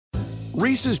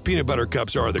Reese's peanut butter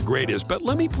cups are the greatest, but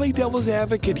let me play devil's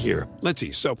advocate here. Let's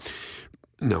see. So,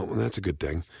 no, that's a good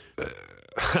thing.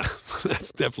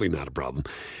 That's definitely not a problem.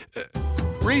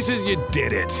 Reese's, you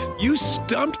did it. You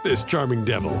stumped this charming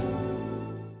devil.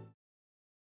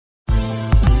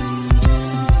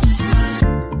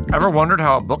 Ever wondered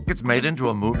how a book gets made into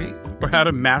a movie? Or how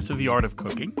to master the art of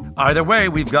cooking? Either way,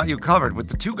 we've got you covered with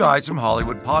the Two Guys from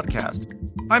Hollywood podcast.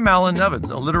 I'm Alan Nevins,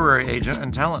 a literary agent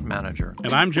and talent manager.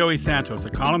 And I'm Joey Santos, a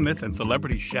columnist and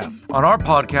celebrity chef. On our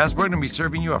podcast, we're going to be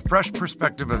serving you a fresh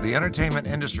perspective of the entertainment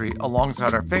industry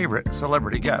alongside our favorite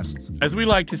celebrity guests. As we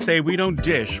like to say, we don't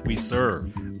dish, we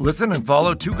serve. Listen and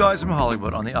follow Two Guys from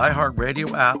Hollywood on the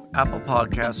iHeartRadio app, Apple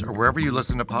Podcasts, or wherever you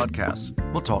listen to podcasts.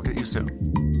 We'll talk at you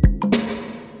soon.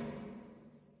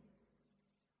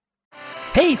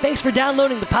 Hey, thanks for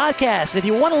downloading the podcast. If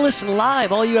you want to listen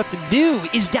live, all you have to do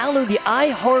is download the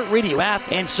iHeartRadio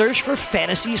app and search for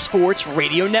Fantasy Sports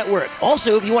Radio Network.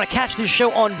 Also, if you want to catch this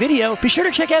show on video, be sure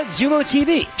to check out Zumo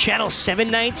TV, channel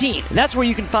 719. That's where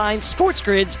you can find Sports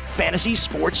Grid's Fantasy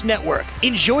Sports Network.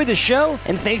 Enjoy the show,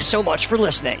 and thanks so much for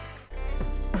listening.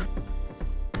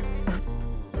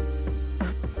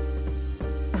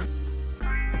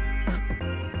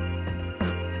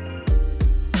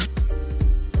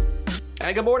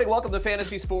 And good morning. Welcome to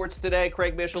Fantasy Sports Today.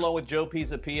 Craig Mish along with Joe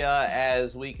Pisapia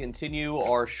as we continue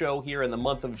our show here in the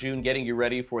month of June, getting you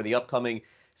ready for the upcoming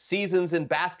seasons in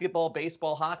basketball,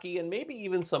 baseball, hockey, and maybe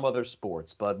even some other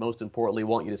sports. But most importantly,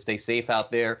 want you to stay safe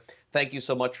out there. Thank you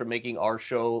so much for making our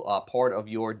show part of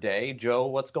your day. Joe,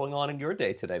 what's going on in your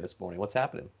day today this morning? What's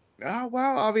happening?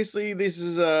 Well, obviously, this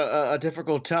is a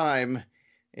difficult time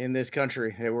in this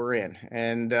country that we're in.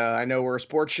 And I know we're a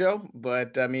sports show,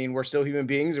 but I mean, we're still human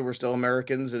beings and we're still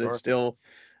Americans, and It's still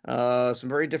some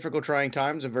very difficult, trying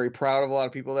times. I'm very proud of a lot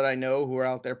of people that I know who are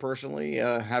out there personally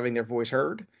having their voice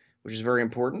heard, which is very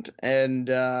important. And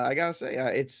I gotta say,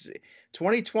 it's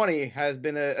 2020 has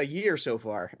been a year so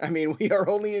far. I mean, we are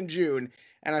only in June,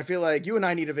 and I feel like you and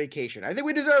I need a vacation. I think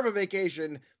we deserve a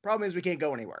vacation. Problem is we can't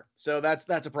go anywhere. So that's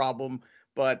a problem.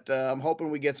 But I'm hoping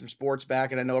we get some sports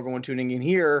back, and I know everyone tuning in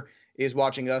here is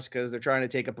watching us because they're trying to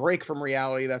take a break from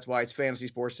reality. That's why it's Fantasy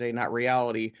Sports Today, not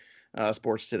Reality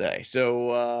Sports Today.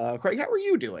 So, Craig, how are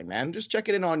you doing, man? Just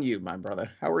checking in on you, my brother.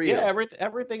 How are you? Yeah,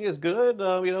 everything is good.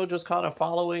 Just kind of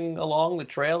following along the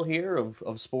trail here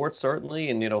of sports,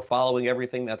 certainly, and, following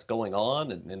everything that's going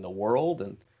on in the world,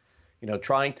 and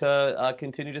trying to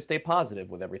continue to stay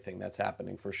positive with everything that's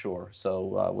happening for sure.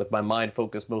 So with my mind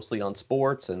focused mostly on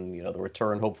sports and, the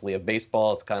return hopefully of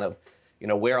baseball, it's kind of,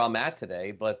 where I'm at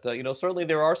today. But, certainly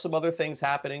there are some other things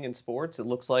happening in sports. It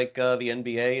looks like the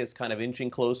NBA is kind of inching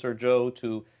closer, Joe,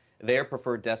 to their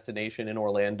preferred destination in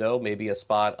Orlando, maybe a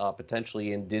spot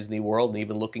potentially in Disney World, and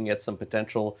even looking at some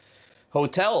potential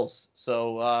hotels.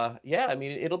 So,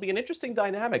 it'll be an interesting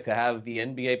dynamic to have the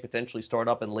NBA potentially start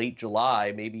up in late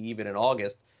July, maybe even in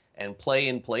August, and play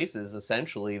in places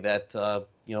essentially that,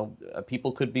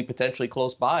 people could be potentially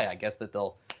close by. I guess that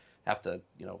they'll have to,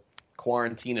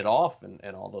 quarantine it off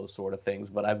and all those sort of things.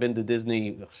 But I've been to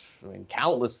Disney,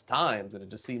 countless times, and it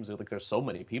just seems like there's so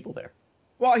many people there.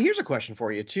 Well, here's a question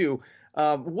for you too.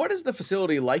 What is the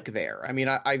facility like there? I mean,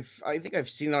 I think I've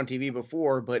seen it on TV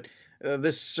before, but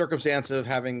this circumstance of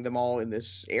having them all in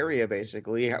this area,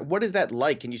 basically, what is that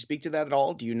like? Can you speak to that at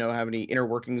all? Do you have any inner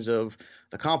workings of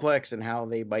the complex and how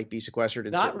they might be sequestered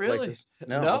in certain places?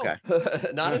 No. Okay.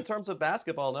 Not in terms of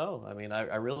basketball, no. I mean,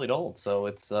 I really don't. So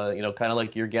it's, kind of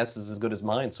like your guess is as good as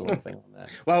mine sort of thing on that.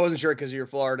 Well, I wasn't sure because you're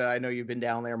Florida. I know you've been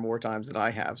down there more times than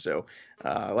I have. So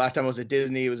last time I was at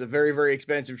Disney, it was a very, very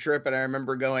expensive trip. And I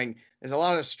remember going, there's a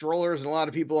lot of strollers and a lot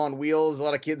of people on wheels, a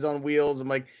lot of kids on wheels. I'm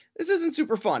like, this isn't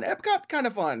super fun. Epcot, kind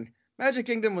of fun. Magic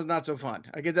Kingdom was not so fun.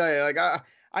 I can tell you,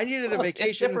 I needed a vacation.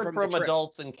 It's different from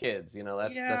adults and kids.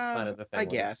 That's kind of the thing. I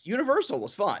guess Universal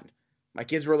was fun. My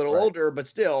kids were a little older, but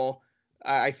still,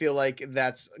 I feel like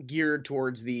that's geared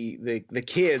towards the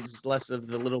kids, less of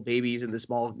the little babies and the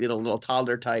small, little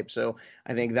toddler type. So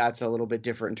I think that's a little bit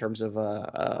different in terms of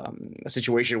a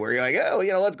situation where you're like,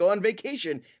 oh, let's go on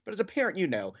vacation. But as a parent,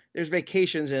 there's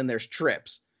vacations and there's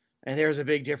trips. And there's a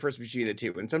big difference between the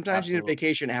two. And sometimes you need a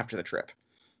vacation after the trip.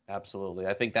 Absolutely.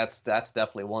 I think that's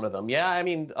definitely one of them. Yeah, I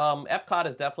mean, Epcot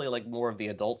is definitely like more of the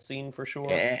adult scene for sure.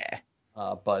 Yeah.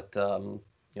 But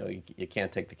you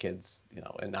can't take the kids,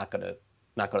 and not go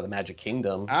to the Magic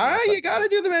Kingdom. You got to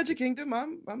do the Magic Kingdom.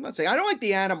 I'm not saying I don't like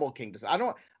the animal kingdoms. I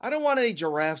don't want any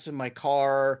giraffes in my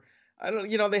car. I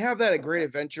don't, they have that at Great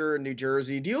Adventure in New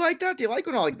Jersey. Do you like that? Do you like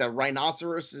when all the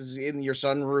rhinoceros is in your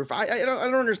sunroof? I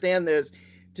don't understand this.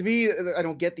 To me, I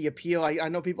don't get the appeal. I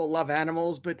know people love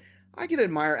animals, but I can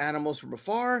admire animals from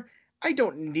afar. I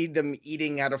don't need them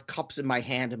eating out of cups in my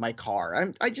hand in my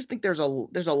car. I just think there's a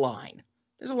line.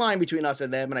 There's a line between us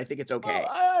and them, and I think it's okay.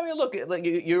 I mean, look, like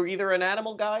you're either an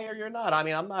animal guy or you're not. I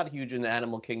mean, I'm not huge in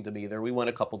Animal Kingdom either. We went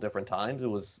a couple different times. It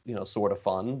was, sort of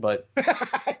fun, but they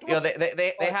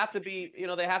have to be,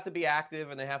 they have to be active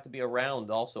and they have to be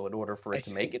around also in order for it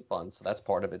to make it fun. So that's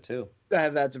part of it too.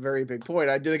 That's a very big point.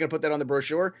 Do they gonna put that on the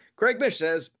brochure? Craig Mish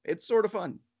says it's sort of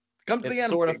fun. Come to the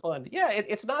Animal Kingdom. Sort of fun. Yeah,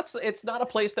 it's not a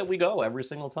place that we go every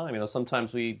single time.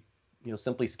 Sometimes we,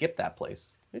 simply skip that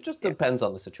place. It just depends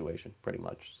on the situation, pretty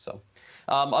much. So,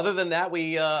 other than that,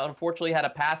 we unfortunately had a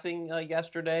passing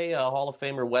yesterday. Hall of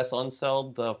Famer Wes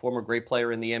Unseld, former great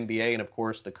player in the NBA, and of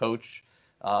course the coach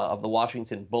of the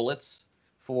Washington Bullets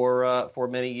for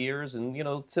many years.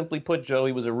 And simply put, Joe,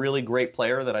 he was a really great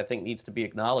player that I think needs to be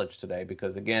acknowledged today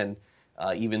because, again,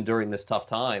 even during this tough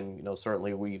time,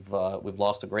 certainly we've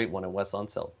lost a great one in Wes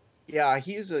Unseld. Yeah,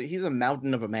 he's a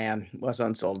mountain of a man, Wes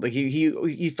Unseld. Like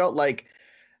he felt like,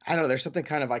 I don't know, there's something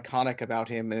kind of iconic about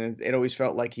him, and it always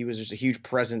felt like he was just a huge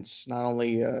presence, not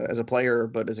only as a player,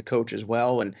 but as a coach as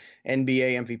well. And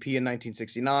NBA MVP in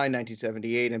 1969,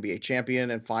 1978, NBA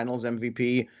champion and finals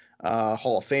MVP,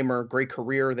 Hall of Famer, great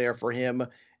career there for him.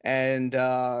 And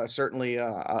certainly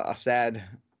a sad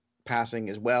passing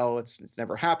as well. It's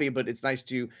never happy, but it's nice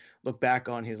to look back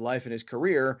on his life and his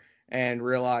career and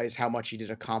realize how much he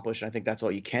did accomplish. And I think that's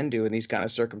all you can do in these kind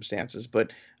of circumstances.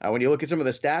 But when you look at some of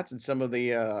the stats and some of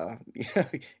the,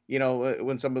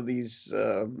 when some of these,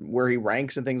 where he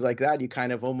ranks and things like that, you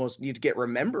kind of almost need to get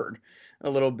remembered a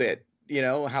little bit,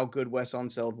 how good Wes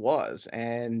Unseld was.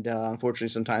 And unfortunately,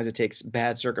 sometimes it takes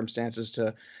bad circumstances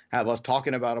to have us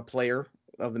talking about a player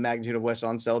of the magnitude of Wes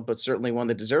Unseld, but certainly one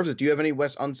that deserves it. Do you have any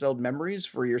Wes Unseld memories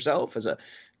for yourself as a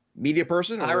media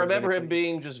person? I remember him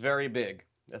being just very big.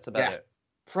 That's about it.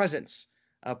 Presence.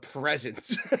 A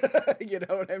presence. You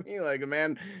know what I mean? Like, a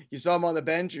man, you saw him on the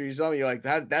bench or you saw him, you're like,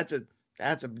 that's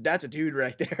a dude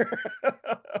right there.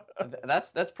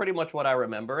 That's pretty much what I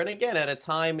remember. And again, at a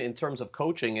time in terms of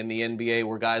coaching in the NBA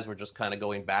where guys were just kind of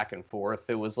going back and forth,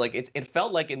 it was like, it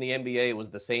felt like in the NBA it was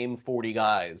the same 40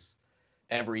 guys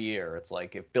every year. It's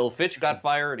like if Bill Fitch got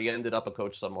fired, he ended up a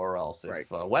coach somewhere else. Right.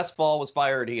 If Westphal was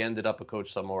fired, he ended up a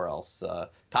coach somewhere else.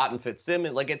 Cotton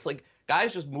Fitzsimmons, it's like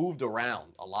guys just moved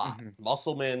around a lot. Mm-hmm.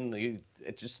 Musselman,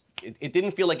 it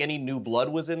didn't feel like any new blood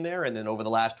was in there. And then over the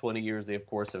last 20 years, they of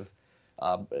course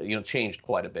have changed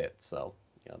quite a bit. So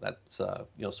that's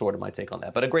sort of my take on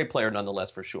that. But a great player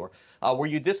nonetheless, for sure. Were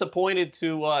you disappointed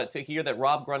to hear that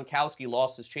Rob Gronkowski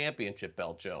lost his championship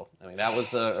belt, Joe? I mean, that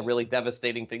was a really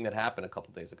devastating thing that happened a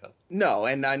couple days ago. No,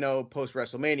 and I know post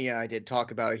WrestleMania I did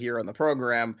talk about it here on the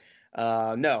program.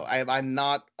 No, I'm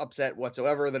not upset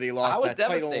whatsoever that he lost that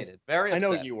title. I was devastated. Very upset.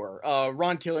 I know you were.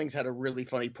 Ron Killings had a really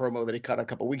funny promo that he cut a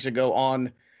couple weeks ago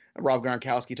on Rob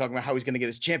Gronkowski, talking about how he's going to get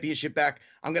his championship back.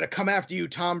 I'm going to come after you,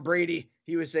 Tom Brady.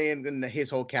 He was saying, and his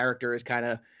whole character is kind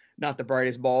of not the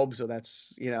brightest bulb. So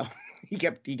that's, he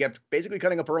kept basically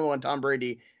cutting a promo on Tom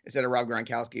Brady instead of Rob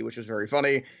Gronkowski, which was very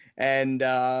funny. And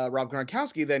Rob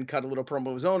Gronkowski then cut a little promo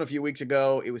of his own a few weeks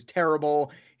ago. It was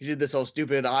terrible. He did this whole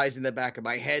stupid eyes in the back of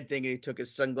my head thing. And he took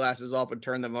his sunglasses off and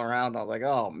turned them around. I was like,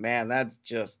 oh man,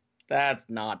 that's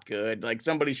not good. Like,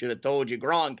 somebody should have told you,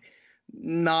 Gronk.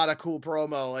 Not a cool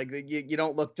promo. Like, you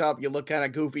don't look tough. You look kind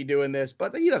of goofy doing this,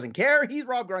 but he doesn't care. He's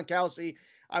Rob Gronkowski.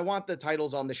 I want the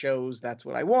titles on the shows. That's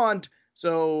what I want.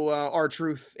 So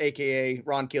R-Truth, a.k.a.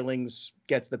 Ron Killings,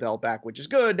 gets the belt back, which is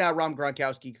good. Now Rob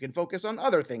Gronkowski can focus on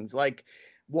other things like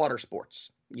water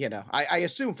sports. I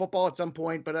assume football at some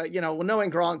point, but, knowing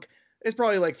Gronk, it's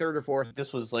probably like third or fourth.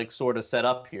 This was like sort of set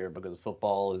up here because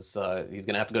football is he's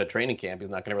going to have to go to training camp. He's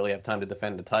not going to really have time to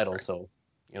defend the title. Right. So,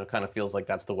 kind of feels like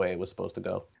that's the way it was supposed to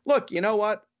go. Look, you know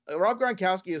what? Rob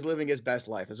Gronkowski is living his best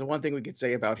life. Is the one thing we could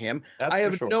say about him. I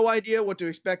have no idea what to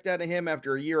expect out of him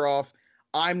after a year off.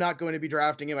 I'm not going to be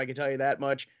drafting him. I can tell you that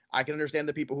much. I can understand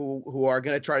the people who are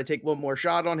going to try to take one more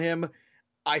shot on him.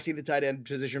 I see the tight end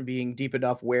position being deep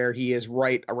enough where he is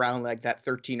right around like that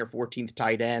 13th or 14th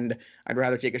tight end. I'd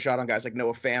rather take a shot on guys like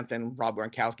Noah Fant than Rob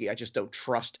Gronkowski. I just don't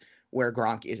trust where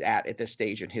Gronk is at this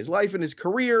stage in his life and his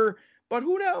career. But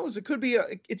who knows? It could be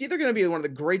it's either going to be one of the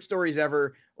great stories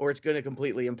ever, or it's going to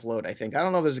completely implode. I think. I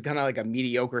don't know if there's kind of like a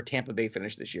mediocre Tampa Bay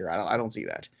finish this year. I don't see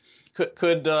that.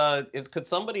 Could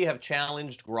somebody have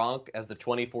challenged Gronk as the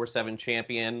 24/7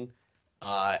 champion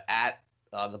at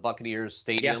the Buccaneers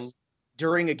Stadium? Yes.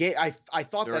 During a game, I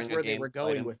thought that's where they were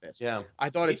going with this. Yeah, I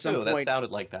thought at some point that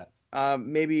sounded like that.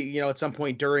 maybe, at some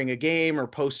point during a game or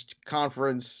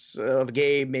post-conference of a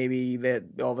game, maybe that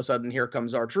all of a sudden here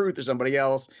comes R-Truth or somebody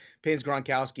else, pins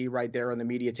Gronkowski right there on the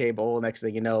media table. Next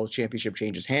thing you know, championship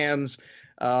changes hands.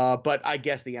 But I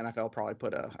guess the NFL probably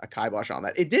put a kibosh on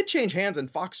that. It did change hands in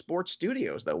Fox Sports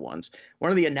Studios, though, once.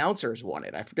 One of the announcers won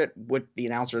it. I forget what the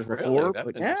announcers were for.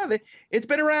 But yeah, it's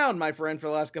been around, my friend, for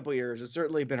the last couple of years. It's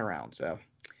certainly been around, so...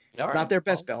 It's not their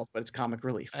best belt, but it's comic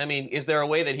relief. I mean, is there a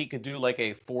way that he could do like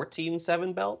a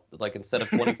 14-7 belt, like instead of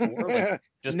 24, like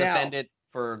just defend it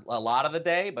for a lot of the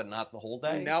day, but not the whole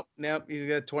day? Nope. He's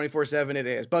got 24/7 it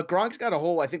is. But Gronk's got a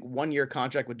whole, I think, 1-year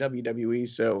contract with WWE,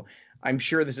 so I'm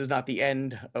sure this is not the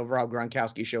end of Rob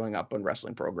Gronkowski showing up on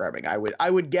wrestling programming. I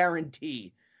would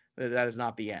guarantee that is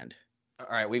not the end. All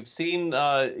right, we've seen,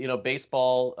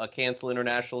 baseball cancel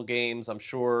international games. I'm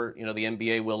sure, the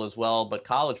NBA will as well. But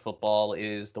college football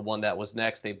is the one that was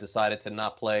next. They've decided to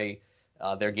not play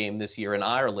their game this year in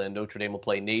Ireland. Notre Dame will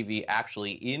play Navy,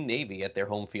 actually in Navy at their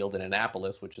home field in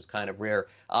Annapolis, which is kind of rare.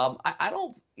 I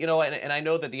don't, and I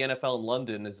know that the NFL in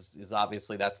London is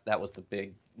obviously that was the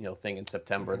big, thing in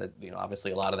September that,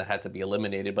 obviously a lot of that had to be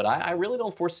eliminated. But I really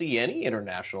don't foresee any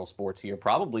international sports here,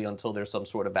 probably until there's some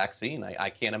sort of vaccine. I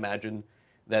can't imagine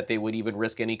that they would even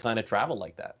risk any kind of travel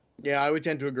like that. Yeah, I would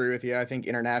tend to agree with you. I think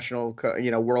international,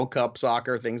 World Cup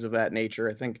soccer, things of that nature.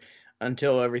 I think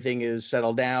until everything is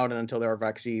settled down and until there are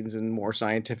vaccines and more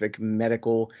scientific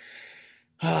medical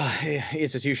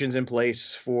institutions in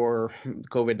place for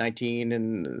COVID-19,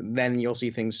 and then you'll see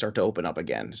things start to open up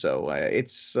again. So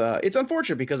it's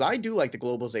unfortunate because I do like the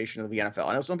globalization of the NFL.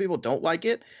 I know some people don't like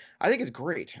it. I think it's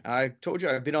great. I told you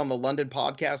I've been on the London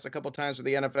podcast a couple of times with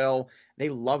the NFL. They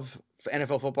love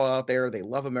NFL football out there. They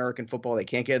love American football. They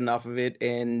can't get enough of it.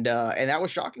 And that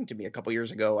was shocking to me a couple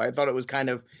years ago. I thought it was kind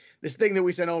of this thing that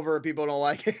we sent over and people don't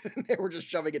like it. They were just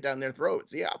shoving it down their throat.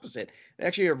 It's the opposite. They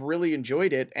actually have really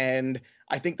enjoyed it. And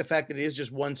I think the fact that it is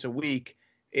just once a week,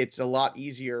 it's a lot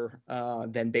easier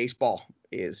than baseball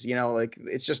is.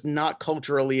 It's just not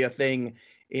culturally a thing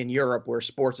in Europe where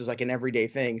sports is like an everyday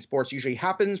thing. Sports usually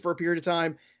happens for a period of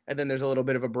time, and then there's a little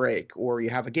bit of a break, or you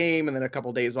have a game and then a couple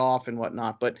of days off and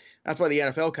whatnot. But that's why the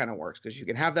NFL kind of works, because you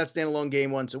can have that standalone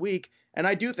game once a week. And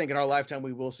I do think in our lifetime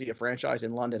we will see a franchise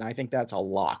in London. I think that's a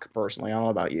lock, personally. I don't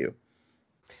know about you.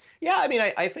 Yeah, I mean,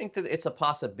 I think that it's a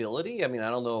possibility. I mean, I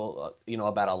don't know,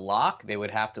 about a lock. They would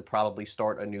have to probably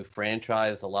start a new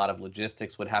franchise. A lot of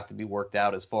logistics would have to be worked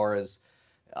out as far as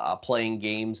playing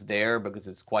games there, because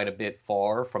it's quite a bit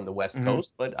far from the West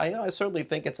Coast. But I certainly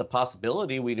think it's a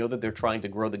possibility. We know that they're trying to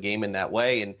grow the game in that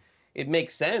way, and it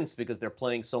makes sense because they're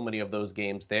playing so many of those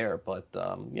games there. But,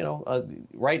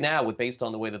 right now, based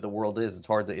on the way that the world is, it's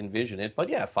hard to envision it. But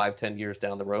yeah, 5-10 years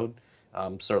down the road,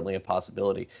 certainly a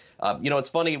possibility. It's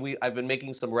funny, I've been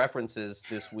making some references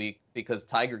this week because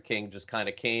Tiger King just kind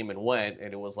of came and went,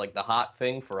 and it was like the hot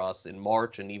thing for us in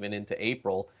March and even into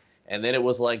April. And then it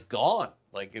was like gone.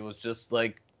 Like it was just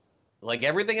like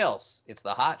everything else. It's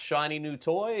the hot, shiny new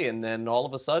toy. And then all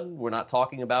of a sudden we're not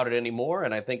talking about it anymore.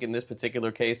 And I think in this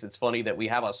particular case, it's funny that we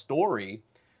have a story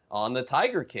on the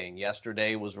Tiger King.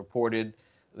 Yesterday was reported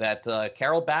that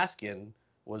Carole Baskin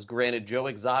was granted Joe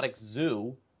Exotic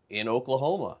Zoo in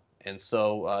Oklahoma. And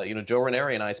so, Joe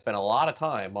Ranieri and I spent a lot of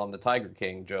time on the Tiger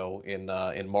King, Joe, in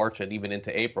March and even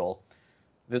into April.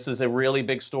 This is a really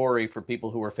big story for people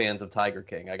who are fans of Tiger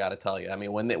King, I got to tell you. I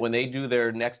mean, when they do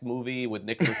their next movie with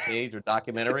Nicolas Cage or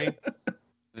documentary,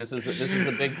 this is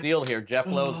a big deal here. Jeff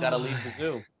Lowe's got to leave the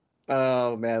zoo.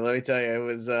 Oh, man, let me tell you, it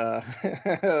was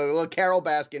well, Carole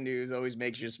Baskin news always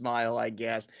makes you smile, I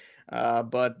guess.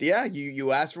 But yeah,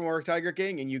 you asked for more Tiger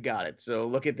King and you got it. So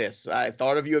look at this. I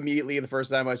thought of you immediately the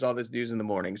first time I saw this news in the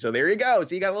morning. So there you go.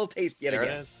 So you got a little taste yet again.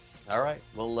 There it is. All right,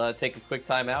 we'll take a quick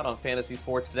time out on Fantasy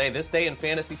Sports Today. This day in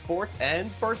fantasy sports and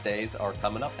birthdays are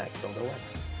coming up next. Don't go away.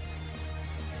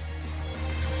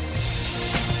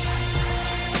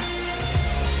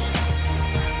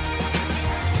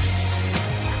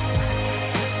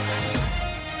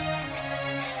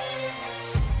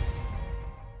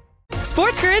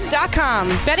 SportsGrid.com.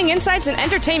 Betting insights and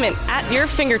entertainment at your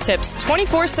fingertips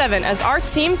 24/7 as our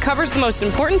team covers the most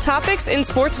important topics in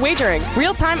sports wagering.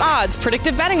 Real-time odds,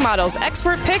 predictive betting models,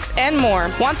 expert picks, and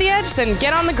more. Want the edge? Then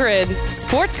get on the grid.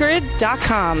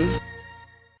 SportsGrid.com.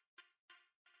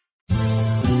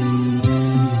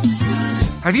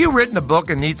 Have you written a book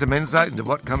and need some insight into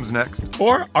what comes next?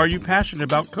 Or are you passionate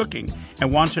about cooking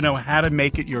and want to know how to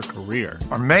make it your career?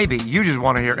 Or maybe you just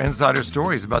want to hear insider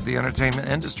stories about the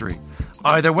entertainment industry.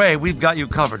 Either way, we've got you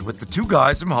covered with the Two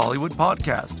Guys from Hollywood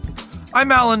podcast.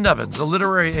 I'm Alan Nevins, a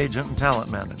literary agent and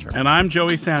talent manager. And I'm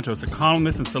Joey Santos, a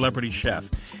columnist and celebrity chef.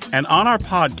 And on our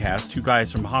podcast, Two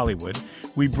Guys from Hollywood,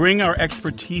 we bring our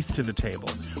expertise to the table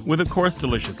with, of course,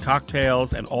 delicious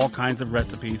cocktails and all kinds of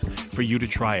recipes for you to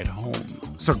try at home.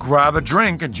 So grab a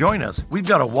drink and join us. We've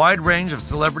got a wide range of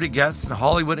celebrity guests and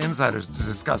Hollywood insiders to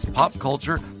discuss pop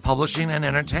culture, publishing, and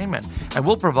entertainment. And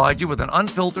we'll provide you with an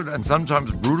unfiltered and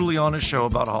sometimes brutally honest show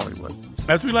about Hollywood.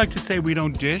 As we like to say, we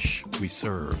don't dish, we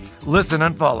serve. Listen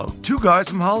and follow Two Guys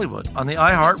from Hollywood on the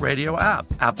iHeartRadio app,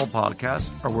 Apple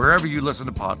Podcasts, or wherever you listen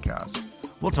to podcasts.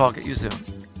 We'll talk at you soon.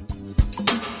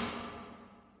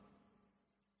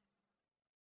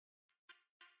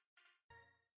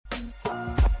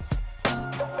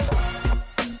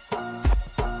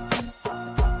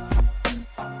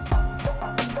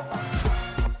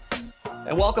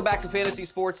 And welcome back to Fantasy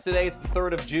Sports Today. It's the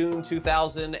 3rd of June,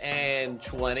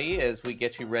 2020, as we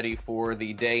get you ready for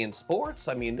the day in sports.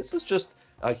 I mean, this is just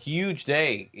a huge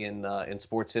day in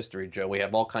sports history, Joe. We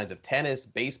have all kinds of tennis,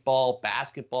 baseball,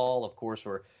 basketball. Of course,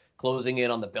 we're closing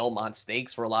in on the Belmont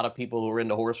Stakes for a lot of people who are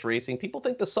into horse racing. People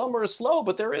think the summer is slow,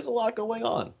 but there is a lot going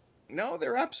on. No,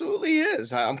 there absolutely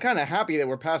is. I'm kind of happy that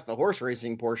we're past the horse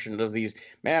racing portion of these.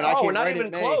 Man, we're not even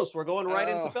close. We're going right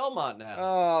into Belmont now.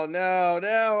 Oh,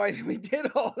 no. We did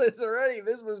all this already.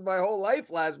 This was my whole life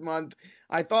last month.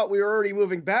 I thought we were already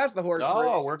moving past the horse race.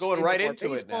 No, we're going right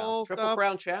into it now. Stuff. Triple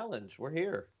Crown Challenge. We're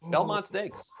here. Belmont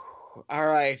Stakes. All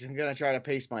right, I'm going to try to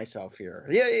pace myself here.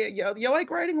 Yeah. You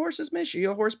like riding horses, Mish? Are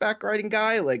you a horseback riding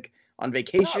guy? Like, on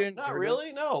vacation? No, not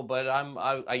really, no. But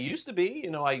I used to be.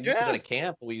 I used to go to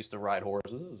camp. We used to ride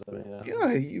horses. I mean,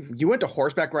 yeah, you went to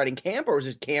horseback riding camp, or was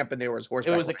it camp and there was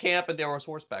horseback? It was a camp and there was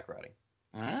horseback riding.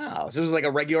 Wow, so it was like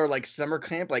a regular summer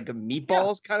camp, like a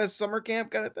meatballs kind of summer camp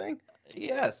kind of thing.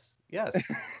 Yes.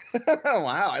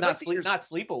 Wow, not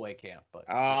sleepaway camp, but.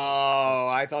 Oh,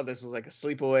 I thought this was like a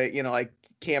sleepaway, like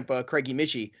Camp Craigie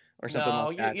Michie. Or something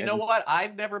like that. You know what?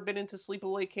 I've never been into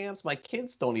sleepaway camps. My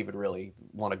kids don't even really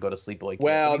want to go to sleepaway camps.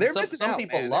 Well, some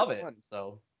people love it.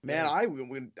 So, man, I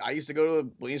used to go to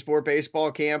the Williamsport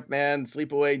baseball camp. Man,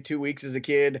 sleepaway 2 weeks as a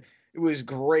kid. It was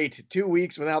great. 2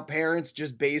 weeks without parents,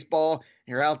 just baseball.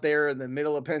 You're out there in the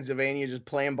middle of Pennsylvania, just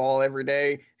playing ball every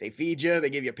day. They feed you. They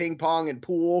give you ping pong and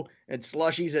pool and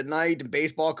slushies at night and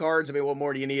baseball cards. I mean, what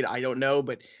more do you need? I don't know,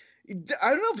 but. I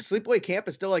don't know if sleepaway camp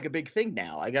is still like a big thing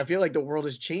now. I feel like the world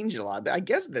has changed a lot. I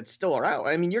guess that's still around.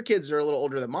 I mean, your kids are a little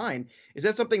older than mine. Is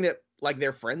that something that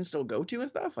their friends still go to and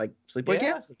stuff, like sleepaway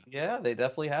camp? Yeah, they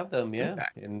definitely have them. Yeah,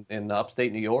 okay. in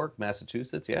upstate New York,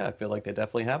 Massachusetts. Yeah, I feel like they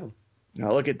definitely have them.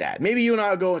 Now look at that. Maybe you and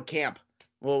I will go to camp.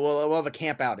 We'll have a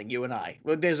camp outing, you and I.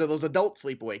 Well, there's those adult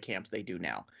sleepaway camps they do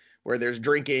now, where there's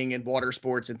drinking and water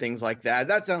sports and things like that.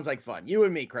 That sounds like fun. You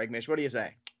and me, Craig Mish. What do you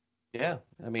say? Yeah,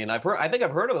 I mean, I think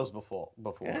I've heard of those before.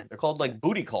 Yeah. They're called like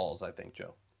booty calls, I think,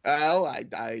 Joe. Oh,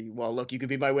 well, look, you could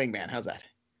be my wingman. How's that?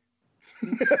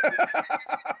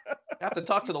 Have to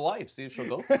talk to the wife, see if she'll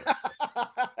go for it.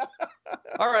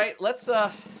 All right, let's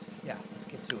get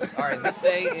to it. All right, this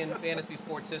day in fantasy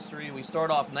sports history, we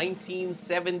start off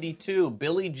 1972.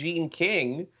 Billie Jean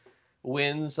King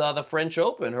wins the French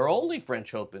Open, her only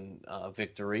French Open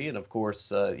victory, and of course,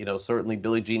 certainly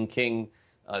Billie Jean King,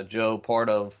 Joe, part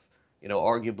of.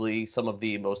 Arguably some of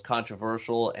the most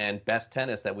controversial and best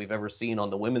tennis that we've ever seen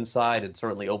on the women's side, and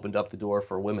certainly opened up the door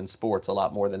for women's sports a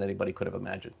lot more than anybody could have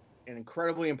imagined. An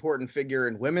incredibly important figure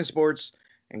in women's sports,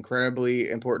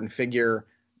 incredibly important figure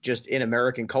just in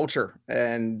American culture.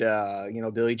 And,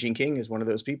 Billie Jean King is one of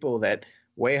those people that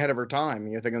way ahead of her time.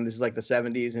 You're thinking this is like the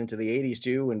 70s into the 80s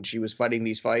too, and she was fighting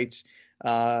these fights.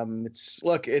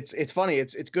 It's funny.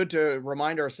 It's good to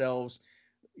remind ourselves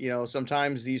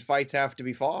sometimes these fights have to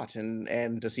be fought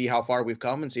and to see how far we've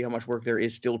come and see how much work there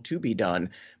is still to be done.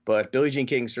 But Billie Jean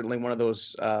King is certainly one of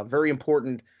those very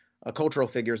important cultural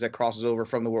figures that crosses over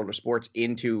from the world of sports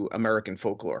into American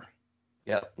folklore.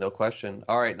 Yeah, no question.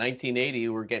 All right, 1980,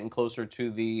 we're getting closer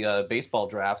to the baseball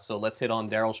draft, so let's hit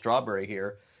on Darryl Strawberry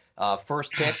here.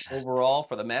 First pick overall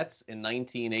for the Mets in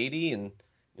 1980, and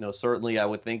certainly I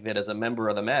would think that as a member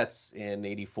of the Mets in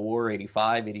 84,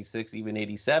 85, 86, even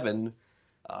 87,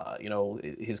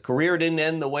 his career didn't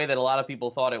end the way that a lot of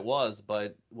people thought it was,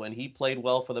 but when he played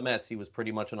well for the Mets, he was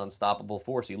pretty much an unstoppable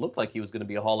force. He looked like he was going to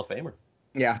be a Hall of Famer.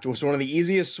 Yeah, it was one of the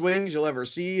easiest swings you'll ever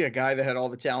see, a guy that had all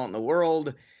the talent in the world.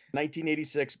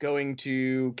 1986, going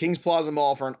to Kings Plaza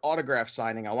Mall for an autograph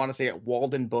signing. I want to say at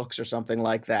Walden Books or something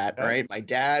like that, right? My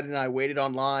dad and I waited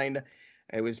online.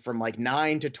 It was from like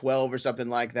 9 to 12 or something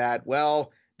like that.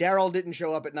 Well, Darryl didn't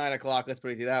show up at 9 o'clock. Let's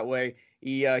put it that way.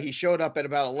 He showed up at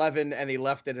about 11 and he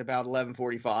left at about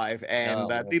 11:45.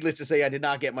 And needless to say, I did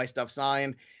not get my stuff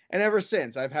signed. And ever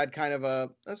since, I've had kind of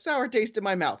a sour taste in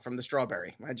my mouth from the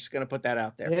strawberry. I'm just going to put that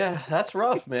out there. Yeah, that's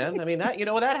rough, man. I mean, that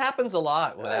happens a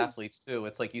lot with athletes too.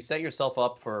 It's like you set yourself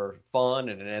up for fun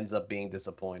and it ends up being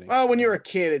disappointing. Well, when you're a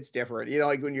kid, it's different.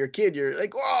 Like when you're a kid, you're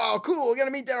like, "Whoa, cool, we're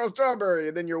gonna meet Darryl Strawberry."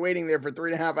 And then you're waiting there for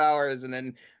 3.5 hours, and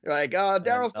then you're like,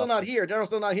 Darryl's still not here. Darryl's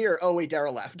still not here. Oh wait,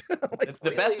 Darryl left. Like,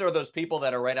 the best are those people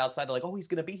that are right outside. They're like, "Oh, he's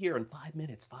gonna be here in 5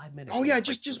 minutes. 5 minutes." Oh yeah,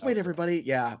 just wait, everybody.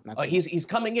 Yeah. He's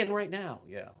coming in right now.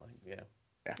 Yeah.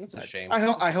 Yeah, it's a shame.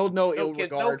 I hold no ill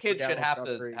regard. No kid should have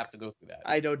to go through that.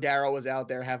 I know Darryl was out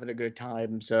there having a good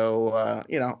time, so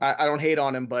I don't hate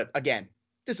on him, but again,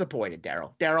 disappointed,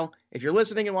 Darryl. Darryl, if you're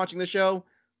listening and watching the show,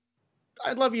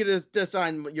 I'd love you to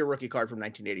sign your rookie card from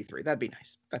 1983. That'd be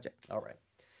nice. That's it. All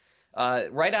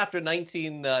right. Right after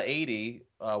 1980,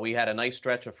 we had a nice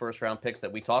stretch of first-round picks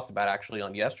that we talked about actually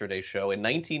on yesterday's show. In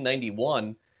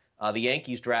 1991, the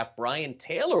Yankees draft Brian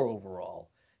Taylor overall.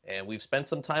 And we've spent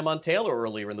some time on Taylor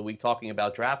earlier in the week talking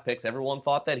about draft picks. Everyone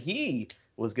thought that he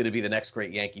was going to be the next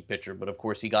great Yankee pitcher. But, of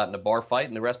course, he got in a bar fight,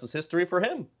 and the rest was history for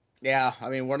him. Yeah, I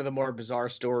mean, one of the more bizarre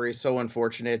stories, so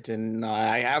unfortunate. And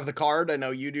I have the card. I know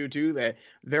you do, too, that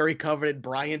very coveted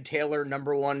Brian Taylor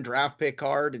 #1 draft pick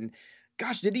card. And,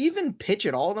 gosh, did he even pitch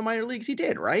at all in the minor leagues? He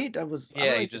did, right?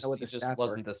 He just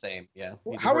wasn't the same. Yeah.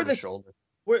 How are the shoulder?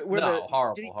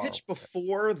 Horrible. Did he pitch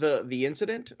before the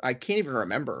incident? I can't even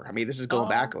remember. I mean, this is going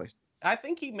back. I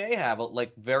think he may have,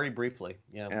 like, very briefly.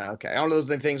 Yeah. Yeah. Okay. I don't know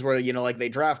those things where like they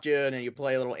draft you and you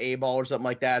play a little A-ball or something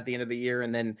like that at the end of the year,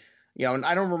 and then and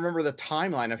I don't remember the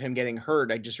timeline of him getting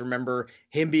hurt. I just remember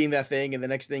him being that thing, and the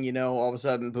next thing you know, all of a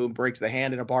sudden, boom, breaks the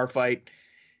hand in a bar fight.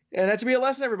 And that's to be a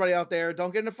lesson, everybody out there.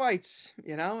 Don't get into fights.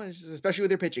 Especially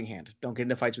with your pitching hand. Don't get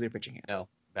into fights with your pitching hand. No.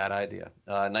 Bad idea.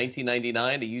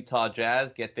 1999, the Utah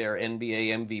Jazz get their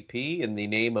NBA MVP in the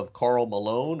name of Karl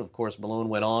Malone. Of course, Malone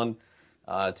went on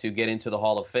to get into the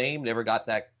Hall of Fame. Never got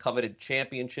that coveted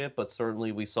championship, but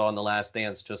certainly we saw in The Last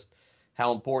Dance just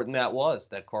how important that was,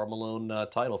 that Karl Malone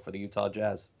title for the Utah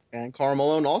Jazz. And Karl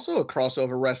Malone, also a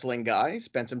crossover wrestling guy,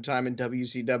 spent some time in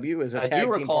WCW as a tag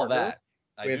team partner.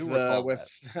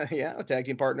 A tag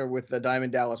team partner with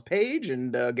Diamond Dallas Page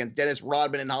and against Dennis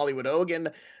Rodman and Hollywood Hogan.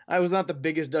 I was not the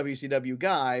biggest WCW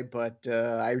guy, but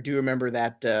I do remember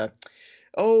that.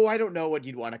 I don't know what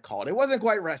you'd want to call it. It wasn't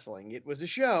quite wrestling. It was a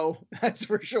show, that's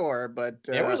for sure. But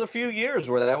there was a few years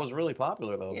where that was really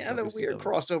popular, though. Yeah, the weird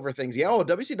crossover things. Yeah,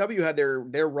 WCW had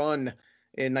their run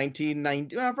in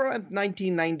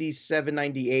 1997,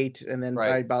 98, and then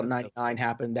right about 99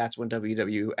 happened. That's when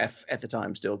WWF at the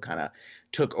time still kind of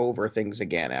took over things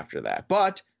again after that.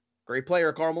 But great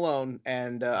player, Karl Malone.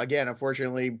 And again,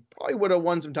 unfortunately, probably would have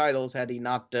won some titles had he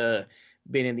not been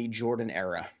in the Jordan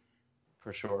era.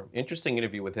 For sure. Interesting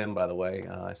interview with him, by the way.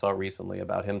 I saw recently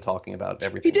about him talking about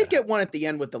everything. He did get one at the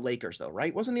end with the Lakers, though,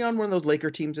 right? Wasn't he on one of those Laker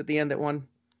teams at the end that won?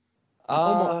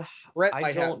 Brett,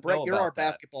 you're our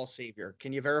basketball savior.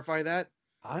 Can you verify that?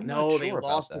 No, they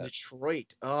lost to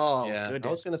Detroit. Oh, yeah, goodness.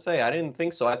 I was going to say, I didn't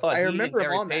think so. I thought remember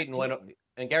Gary Payton went,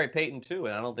 and Gary Payton too,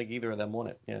 and I don't think either of them won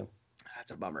it. Yeah,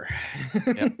 that's a bummer.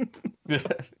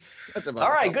 That's a bummer.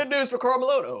 All right, good news for Karl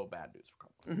Malone. Oh, bad news for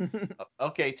Karl Malone.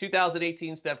 Okay,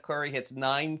 2018, Steph Curry hits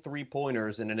 9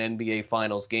 3-pointers in an NBA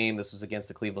Finals game. This was against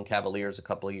the Cleveland Cavaliers a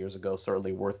couple of years ago.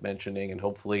 Certainly worth mentioning, and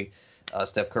hopefully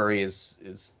Steph Curry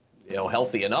is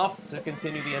healthy enough to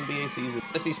continue the NBA season.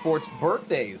 Fantasy Sports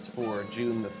birthdays for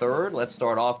June the 3rd. Let's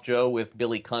start off, Joe, with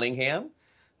Billy Cunningham,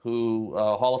 who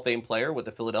Hall of Fame player with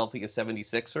the Philadelphia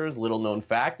 76ers. Little known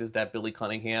fact is that Billy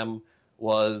Cunningham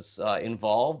was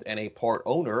involved and a part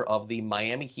owner of the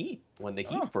Miami Heat. When the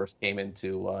Heat first came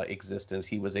into existence,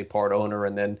 he was a part owner,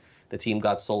 and then the team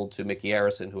got sold to Mickey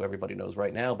Arison, who everybody knows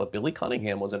right now. But Billy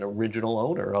Cunningham was an original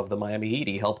owner of the Miami Heat.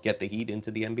 He helped get the Heat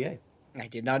into the NBA. I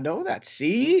did not know that.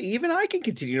 See, even I can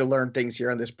continue to learn things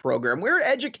here on this program. We're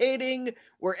educating,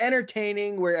 we're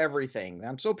entertaining, we're everything.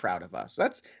 I'm so proud of us.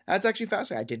 That's actually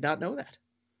fascinating. I did not know that.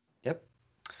 Yep.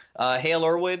 Hale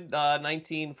Irwin,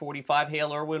 1945.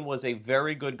 Hale Irwin was a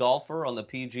very good golfer on the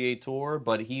PGA Tour,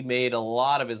 but he made a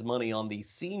lot of his money on the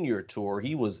Senior Tour.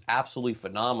 He was absolutely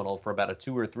phenomenal for about a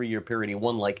 2 or 3 year period. He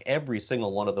won like every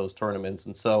single one of those tournaments,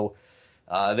 and so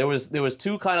there was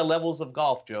two kind of levels of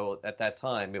golf, Joe, at that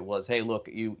time. It was, hey, look,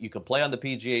 you could play on the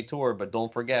PGA Tour, but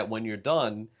don't forget, when you're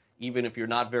done, even if you're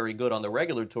not very good on the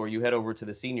regular tour, you head over to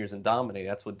the seniors and dominate.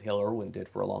 That's what Hale Irwin did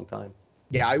for a long time.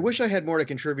 Yeah, I wish I had more to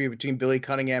contribute between Billy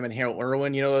Cunningham and Hale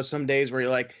Irwin. There's some days where you're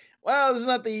like, well, this is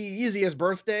not the easiest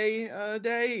birthday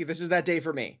day. This is that day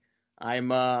for me.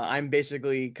 I'm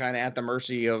basically kind of at the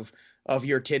mercy of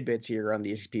your tidbits here on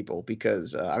these people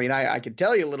because, I could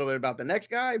tell you a little bit about the next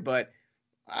guy, but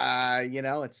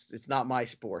It's not my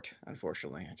sport,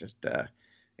 unfortunately. It's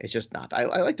just not. I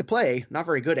like to play, not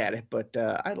very good at it, but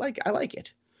I like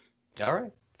it. All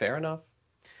right, fair enough.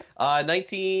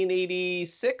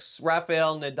 1986,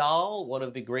 Rafael Nadal, one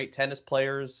of the great tennis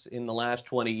players in the last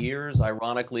 20 years,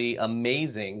 ironically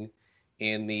amazing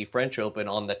in the French Open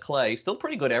on the clay. Still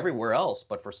pretty good everywhere else,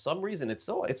 but for some reason it's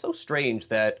so strange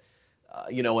that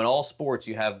in all sports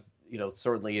you have,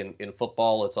 certainly in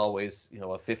football it's always a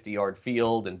 50-yard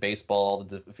field, and baseball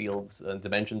the fields and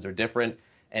dimensions are different.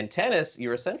 And tennis,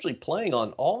 you're essentially playing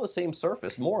on all the same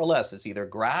surface, more or less. It's either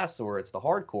grass or it's the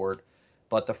hard court.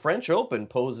 But the French Open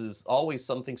poses always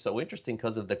something so interesting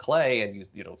because of the clay and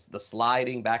the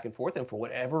sliding back and forth. And for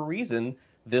whatever reason,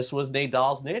 this was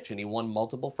Nadal's niche, and he won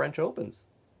multiple French Opens.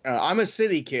 I'm a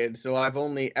city kid, so I've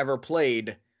only ever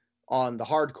played on the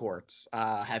hard courts.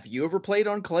 Have you ever played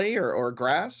on clay or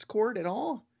grass court at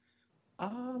all?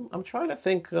 I'm trying to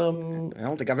think. I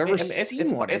don't think I've ever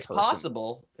seen one. It's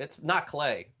possible. It's not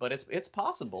clay, but it's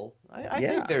possible. I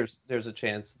think there's a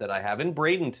chance that I have in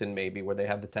Bradenton, maybe, where they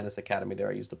have the tennis academy there.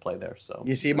 I used to play there. So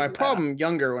you see, my problem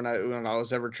younger when I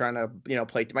was ever trying to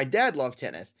play. My dad loved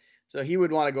tennis, so he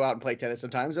would want to go out and play tennis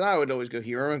sometimes, and I would always go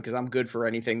hear him because I'm good for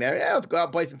anything there. Yeah, let's go out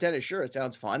and play some tennis. Sure, it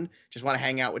sounds fun. Just want to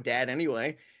hang out with Dad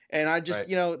anyway, and I just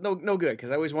no good because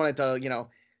I always wanted to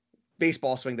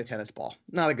baseball swing the tennis ball.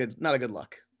 Not a good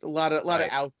look. A lot of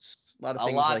outs, a lot of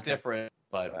things like different.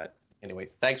 But anyway,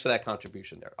 thanks for that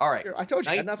contribution there. All right. I told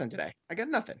you I got nothing today. I got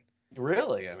nothing.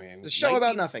 Really? I mean, it's a show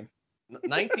about nothing.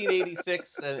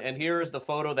 1986, and here is the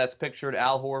photo that's pictured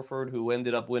Al Horford, who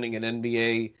ended up winning an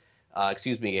a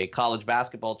college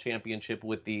basketball championship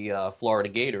with the Florida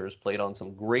Gators, played on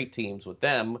some great teams with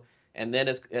them, and then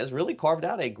has really carved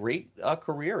out a great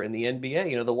career in the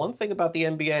NBA. The one thing about the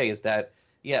NBA is that,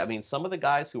 some of the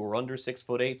guys who are under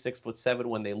 6'8", 6'7",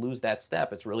 when they lose that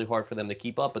step, it's really hard for them to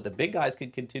keep up. But the big guys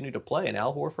can continue to play, and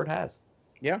Al Horford has.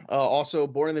 Yeah, also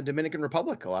born in the Dominican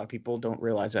Republic. A lot of people don't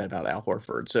realize that about Al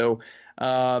Horford. So,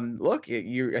 look,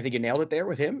 I think you nailed it there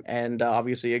with him, and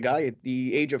obviously a guy at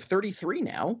the age of 33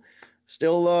 now,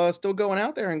 still going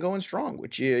out there and going strong,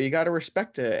 which you got to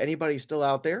respect anybody still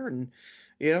out there and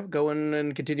going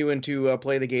and continuing to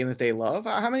play the game that they love.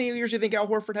 How many years do you think Al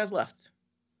Horford has left?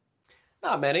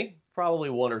 Not many,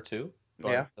 probably one or two.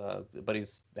 But, but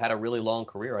he's had a really long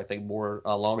career, I think more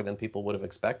longer than people would have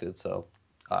expected. So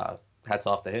hats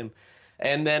off to him.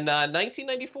 And then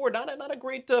 1994, not a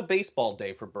great baseball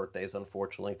day for birthdays,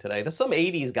 unfortunately, today. There's some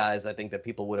 80s guys, I think, that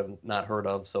people would have not heard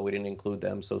of, so we didn't include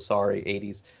them. So sorry,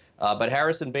 80s. But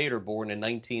Harrison Bader, born in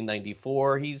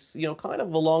 1994, he's, kind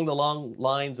of along the long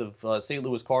lines of St.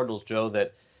 Louis Cardinals, Joe,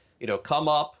 that, come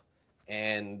up,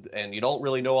 and you don't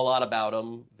really know a lot about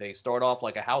them. They start off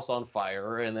like a house on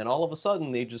fire, and then all of a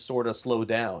sudden they just sort of slow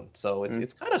down. So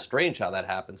it's kind of strange how that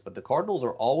happens. But the Cardinals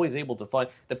are always able to find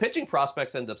 – the pitching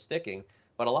prospects end up sticking,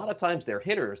 but a lot of times they're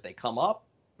hitters. They come up,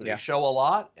 they show a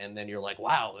lot, and then you're like,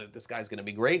 wow, this guy's going to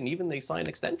be great. And even they sign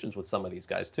extensions with some of these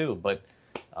guys too. But,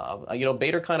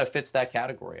 Bader kind of fits that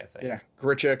category, I think. Yeah,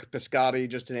 Grichuk, Piscotty,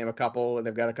 just to name a couple. And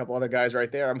they've got a couple other guys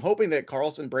right there. I'm hoping that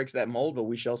Carlson breaks that mold, but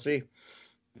we shall see.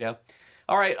 Yeah.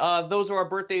 All right, those are our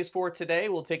birthdays for today.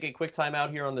 We'll take a quick time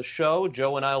out here on the show.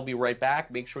 Joe and I will be right back.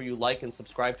 Make sure you like and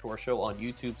subscribe to our show on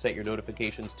YouTube. Set your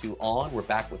notifications to on. We're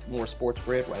back with more Sports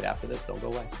Grid right after this. Don't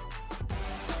go away.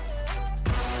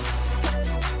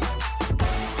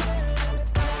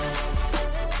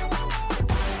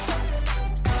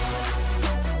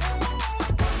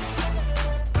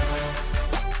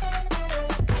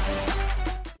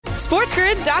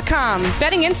 SportsGrid.com.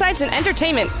 Betting insights and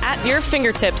entertainment at your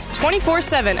fingertips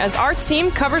 24/7 as our team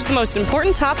covers the most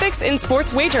important topics in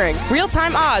sports wagering.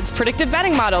 Real-time odds, predictive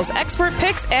betting models, expert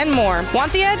picks, and more.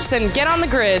 Want the edge? Then get on the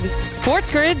grid.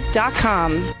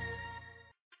 SportsGrid.com.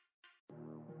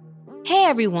 Hey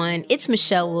everyone, it's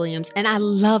Michelle Williams, and I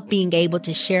love being able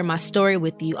to share my story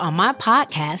with you on my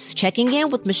podcast, Checking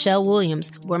In with Michelle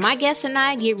Williams, where my guests and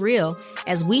I get real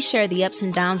as we share the ups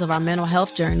and downs of our mental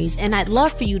health journeys, and I'd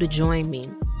love for you to join me.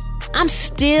 I'm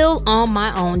still on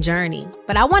my own journey,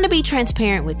 but I want to be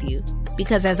transparent with you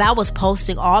because as I was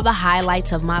posting all the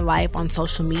highlights of my life on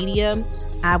social media,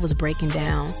 I was breaking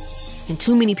down. And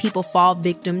too many people fall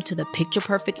victim to the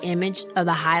picture-perfect image of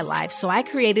the high life, so I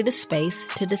created a space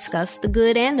to discuss the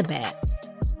good and the bad.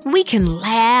 We can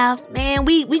laugh, man,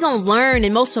 we gonna learn,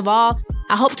 and most of all,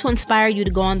 I hope to inspire you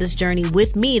to go on this journey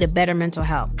with me to better mental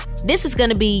health. This is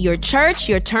gonna be your church,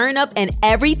 your turn-up, and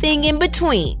everything in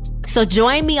between. So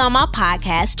join me on my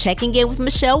podcast, Checking In with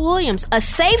Michelle Williams, a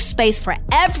safe space for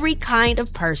every kind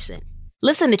of person.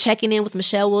 Listen to Checking In with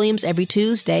Michelle Williams every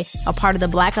Tuesday, a part of the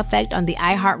Black Effect on the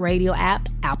iHeartRadio app,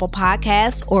 Apple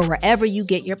Podcasts, or wherever you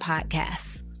get your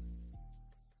podcasts.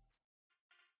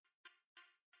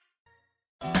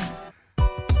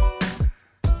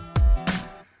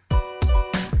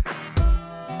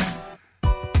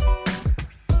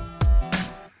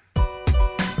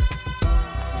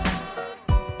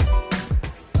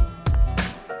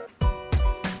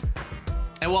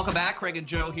 And welcome back. Craig and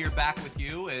Joe here back with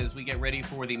you as we get ready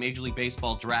for the Major League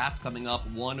Baseball draft coming up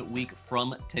 1 week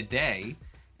from today.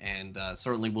 And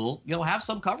certainly we'll have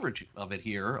some coverage of it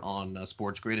here on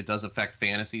Sports Grid. It does affect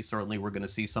fantasy. Certainly we're going to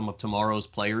see some of tomorrow's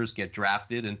players get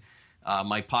drafted. And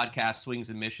my podcast,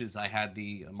 Swings and Mishes, I had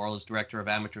the Marlins Director of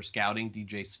Amateur Scouting,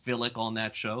 DJ Svilik, on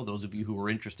that show. Those of you who are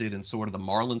interested in sort of the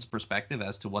Marlins perspective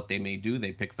as to what they may do,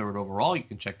 they pick third overall. You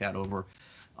can check that over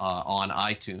on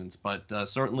iTunes. But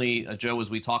certainly, Joe,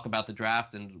 as we talk about the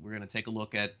draft, and we're going to take a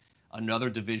look at another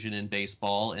division in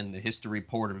baseball, and the history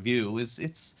point of view,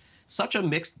 it's such a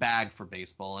mixed bag for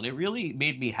baseball. And it really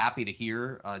made me happy to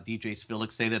hear DJ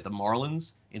Svilik say that the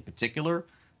Marlins, in particular,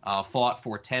 fought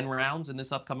for 10 rounds in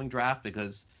this upcoming draft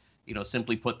because,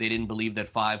 simply put, they didn't believe that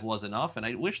 5 was enough. And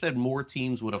I wish that more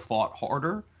teams would have fought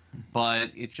harder,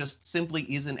 but it just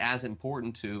simply isn't as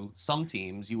important to some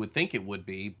teams. You would think it would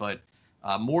be, but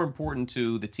more important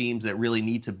to the teams that really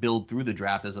need to build through the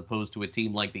draft as opposed to a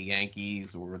team like the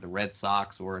Yankees or the Red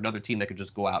Sox or another team that could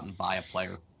just go out and buy a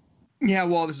player. Yeah,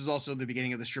 well, this is also the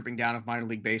beginning of the stripping down of minor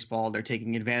league baseball. They're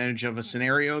taking advantage of a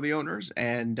scenario, the owners,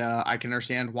 and I can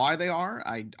understand why they are.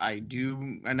 I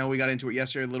know we got into it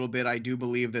yesterday a little bit. I do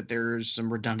believe that there's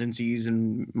some redundancies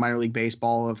in minor league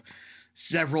baseball of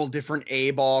several different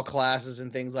A-ball classes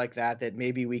and things like that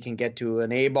maybe we can get to an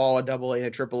A-ball, a AA, and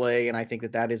a AAA, and I think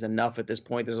that is enough at this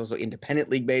point. There's also independent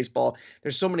league baseball.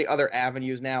 There's so many other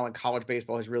avenues now, and college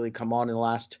baseball has really come on in the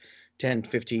last 10,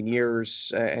 15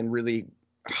 years and really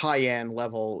high-end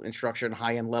level instruction,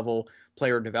 high-end level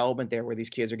player development there where these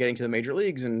kids are getting to the major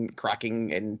leagues and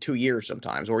cracking in 2 years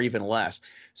sometimes or even less.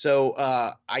 So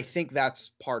I think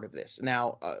that's part of this.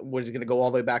 Now, what is it going to go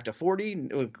all the way back to 40?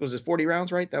 Was it 40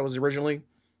 rounds, right? That was originally?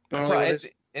 Right.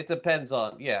 It depends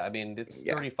on, it's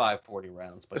 35, 40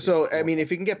 rounds. But so,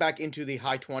 if you can get back into the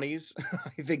high 20s,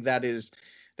 I think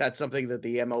that's something that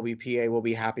the MLBPA will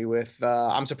be happy with.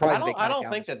 I'm surprised. I don't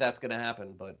think that's going to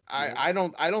happen, but I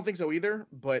don't think so either.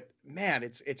 But man,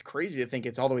 it's crazy to think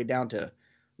it's all the way down to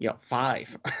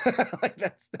 5. Like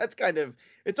that's kind of,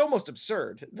 it's almost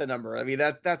absurd, the number. I mean,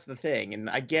 that's the thing. And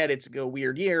I get it's a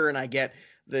weird year, and I get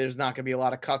there's not going to be a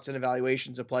lot of cuts and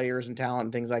evaluations of players and talent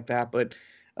and things like that. But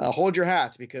hold your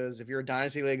hats, because if you're a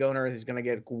dynasty league owner, he's going to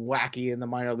get wacky in the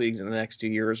minor leagues in the next 2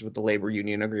 years with the labor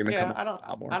union agreement. Yeah,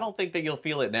 I don't think that you'll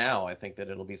feel it now. I think that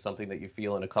it'll be something that you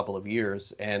feel in a couple of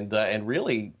years. And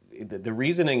really, the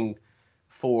reasoning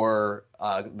for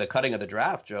the cutting of the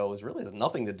draft, Joe, has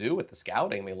nothing to do with the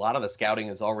scouting. I mean, a lot of the scouting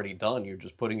is already done. You're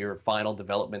just putting your final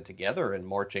development together in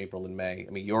March, April, and May.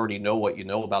 I mean, you already know what you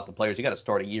know about the players. You got to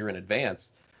start a year in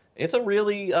advance. It's a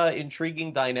really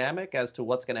intriguing dynamic as to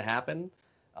what's going to happen,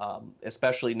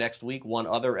 especially next week. One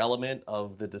other element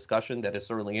of the discussion that is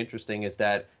certainly interesting is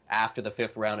that after the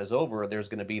 5th round is over, there's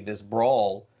going to be this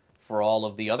brawl for all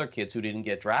of the other kids who didn't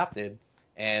get drafted.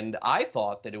 And I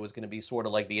thought that it was going to be sort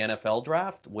of like the NFL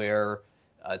draft, where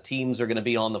teams are going to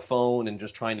be on the phone and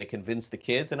just trying to convince the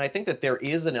kids. And I think that there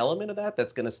is an element of that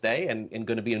that's going to stay and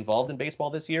going to be involved in baseball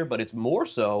this year. But it's more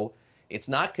so, it's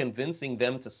not convincing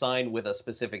them to sign with a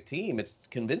specific team. It's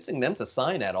convincing them to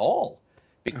sign at all.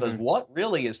 Because what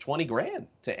really is $20,000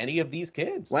 to any of these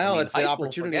kids? Well, it's an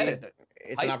opportunity.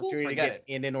 It's an opportunity to get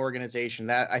in an organization.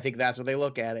 I think that's what they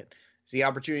look at it. It's the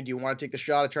opportunity. Do you want to take the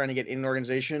shot at trying to get in an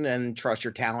organization and trust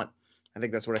your talent? I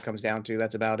think that's what it comes down to.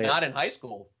 That's about it. Not in high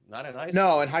school.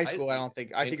 No, in high school, I don't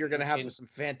think. I think you're going to have some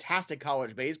fantastic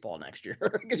college baseball next year,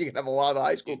 because you can have a lot of the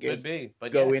high school kids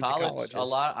go into college. A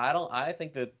lot. I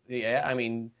think that.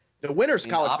 The winner's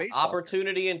college baseball.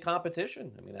 Opportunity and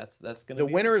competition. I mean, that's going to be. The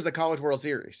winner is the College World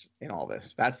Series in all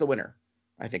this. That's the winner.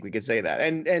 I think we could say that.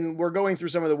 And we're going through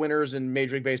some of the winners in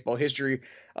Major League Baseball history,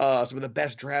 some of the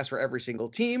best drafts for every single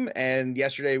team. And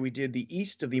yesterday we did the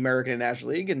East of the American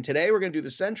National League, and today we're going to do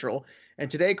the Central. And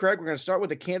today, Craig, we're going to start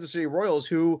with the Kansas City Royals,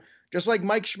 who, just like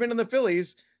Mike Schmidt and the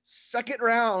Phillies, second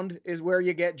round is where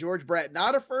you get George Brett.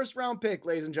 Not a first-round pick,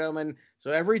 ladies and gentlemen.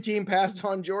 So every team passed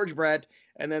on George Brett,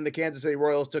 and then the Kansas City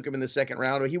Royals took him in the second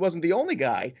round. But he wasn't the only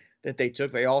guy that they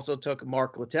took. They also took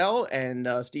Mark Littell and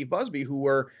Steve Busby, who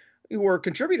were who were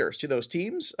contributors to those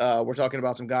teams. We're talking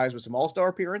about some guys with some all-star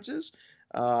appearances.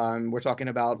 We're talking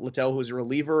about Littell, who's a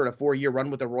reliever in a 4-year run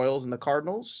with the Royals and the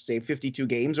Cardinals, saved 52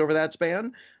 games over that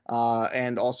span.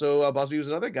 And also Busby was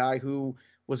another guy who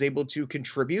was able to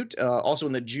contribute. Also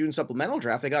in the June supplemental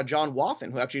draft, they got John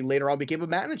Wathan, who actually later on became a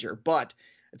manager. But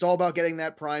it's all about getting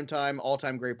that primetime,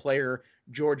 all-time great player.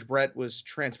 George Brett was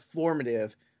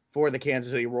transformative for the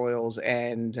Kansas City Royals.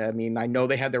 And I mean, I know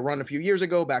they had their run a few years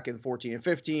ago back in 14 and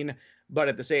 15, but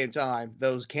at the same time,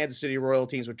 those Kansas City Royal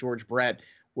teams with George Brett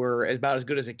were about as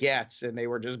good as it gets. And they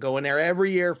were just going there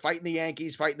every year, fighting the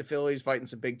Yankees, fighting the Phillies, fighting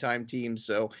some big time teams.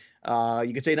 So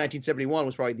you could say 1971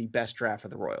 was probably the best draft for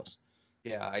the Royals.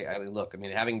 Yeah, I mean, look, I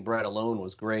mean, having Brett alone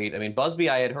was great. I mean, Busby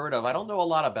I had heard of. I don't know a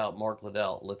lot about Mark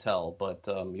Littell, but,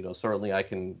 certainly I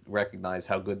can recognize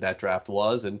how good that draft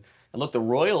was. And look, the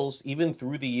Royals, even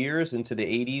through the years into the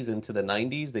 80s, into the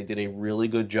 90s, they did a really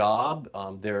good job.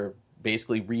 They're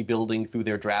basically rebuilding through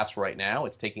their drafts right now.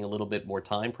 It's taking a little bit more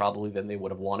time probably than they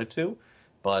would have wanted to.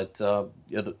 But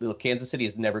the Kansas City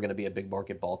is never going to be a big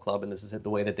market ball club, and this is the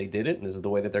way that they did it, and this is the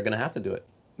way that they're going to have to do it.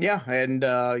 Yeah, and,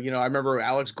 I remember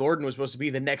Alex Gordon was supposed to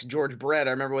be the next George Brett.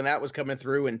 I remember when that was coming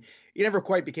through, and he never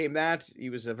quite became that.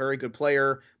 He was a very good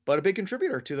player, but a big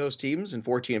contributor to those teams in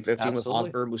 14 and 15 with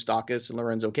Hosmer, Moustakas, and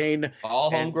Lorenzo Cain.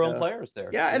 All homegrown players there.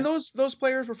 Yeah, and those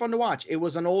players were fun to watch. It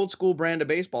was an old school brand of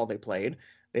baseball they played.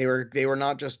 They were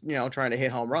not just, trying to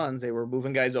hit home runs. They were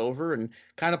moving guys over and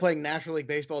kind of playing National League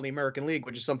Baseball in the American League,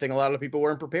 which is something a lot of people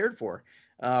weren't prepared for.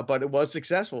 But it was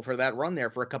successful for that run there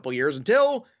for a couple years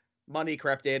until money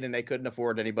crept in and they couldn't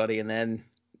afford anybody, and then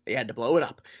they had to blow it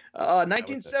up.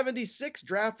 1976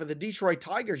 draft for the Detroit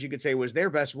Tigers, you could say, was their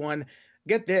best one.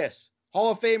 Get this.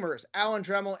 Hall of Famers, Alan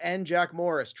Trammell and Jack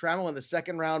Morris. Trammell in the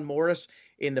second round, Morris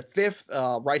in the fifth.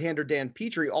 Right-hander Dan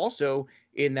Petrie also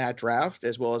in that draft,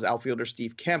 as well as outfielder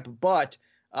Steve Kemp. But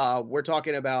we're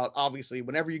talking about, obviously,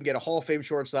 whenever you can get a Hall of Fame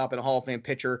shortstop and a Hall of Fame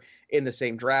pitcher in the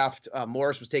same draft.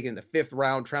 Morris was taken in the fifth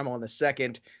round, Trammell in the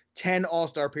second. 10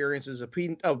 All-Star appearances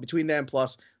between them,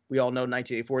 plus we all know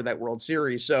 1984, that World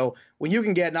Series. So when you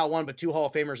can get not one but two Hall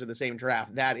of Famers in the same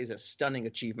draft, that is a stunning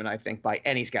achievement, I think, by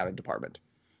any scouting department.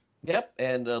 Yep,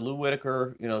 and Lou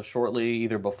Whitaker, shortly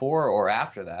either before or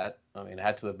after that. I mean, it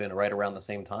had to have been right around the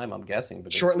same time, I'm guessing.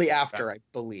 Shortly after, I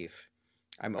believe.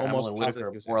 I'm almost positive.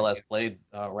 Whitaker more or less played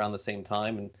around the same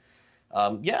time. And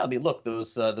I mean, look,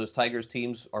 those Tigers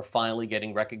teams are finally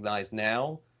getting recognized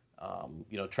now.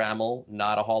 Trammell,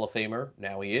 not a Hall of Famer.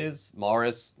 Now he is.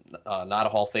 Morris, not a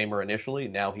Hall of Famer initially.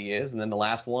 Now he is. And then the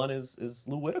last one is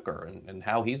Lou Whitaker. And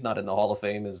how he's not in the Hall of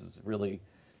Fame is really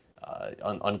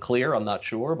unclear. I'm not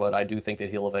sure, but I do think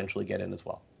that he'll eventually get in as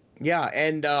well. Yeah,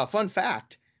 and fun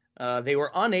fact, they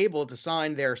were unable to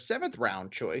sign their seventh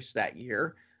round choice that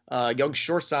year, young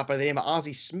shortstop by the name of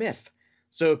Ozzie Smith.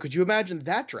 So could you imagine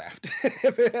that draft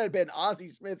if it had been Ozzie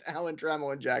Smith, Alan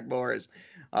Trammell, and Jack Morris?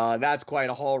 That's quite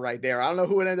a haul right there. I don't know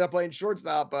who would end up playing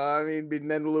shortstop.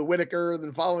 Then Lou Whitaker in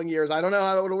the following years. I don't know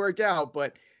how that would have worked out,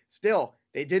 but still,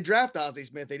 they did draft Ozzie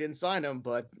Smith. They didn't sign him,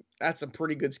 but that's some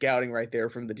pretty good scouting right there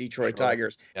from the Detroit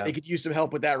Tigers. Yeah. They could use some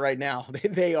help with that right now.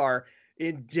 They are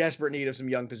in desperate need of some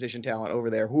young position talent over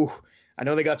there. Whew. I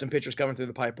know they got some pitchers coming through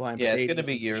the pipeline. Yeah, it's going to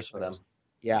be years for them.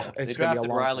 Yeah, it's going to be a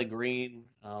long Riley Green.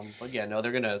 But yeah, no,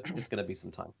 it's going to be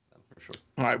some time for them for sure.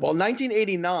 All right. Well,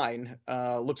 1989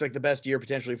 looks like the best year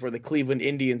potentially for the Cleveland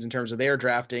Indians in terms of their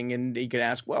drafting. And you can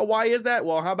ask, well, why is that?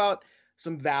 Well, how about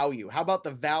some value? How about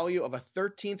the value of a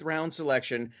 13th round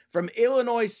selection from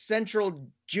Illinois Central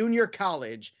Junior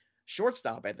College,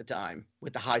 shortstop at the time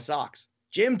with the High Sox,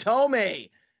 Jim Thome?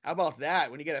 How about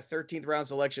that? When you get a 13th round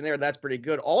selection there, that's pretty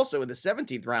good. Also in the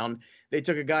 17th round, they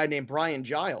took a guy named Brian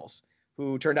Giles,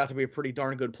 who turned out to be a pretty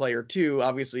darn good player too,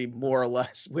 obviously more or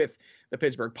less with the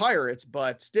Pittsburgh Pirates,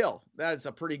 but still, that's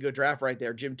a pretty good draft right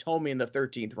there. Jim Thome in the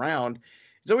 13th round.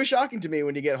 It's always shocking to me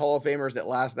when you get Hall of Famers that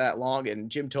last that long, and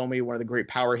Jim Thome, one of the great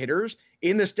power hitters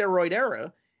in the steroid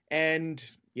era. And,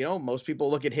 most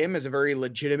people look at him as a very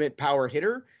legitimate power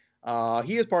hitter.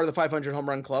 He is part of the 500 home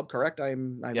run club, correct?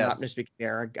 I'm not misspeaking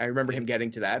there. I remember him getting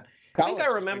to that. I think I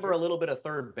remember a little bit of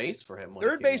third base for him.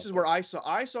 Third base is where I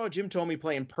saw Jim Thome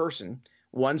play in person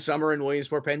one summer in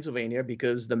Williamsport, Pennsylvania,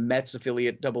 because the Mets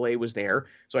affiliate AA was there.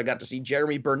 So I got to see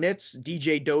Jeremy Burnitz,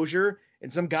 DJ Dozier,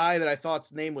 and some guy that I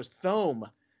thought's name was Thome,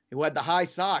 who had the High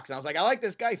Sox. And I was like, I like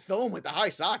this guy Thome with the High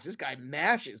Sox. This guy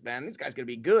mashes, man. This guy's going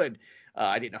to be good.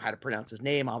 I didn't know how to pronounce his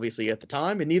name, obviously, at the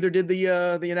time, and neither did the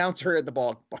announcer at the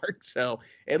ballpark. So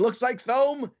it looks like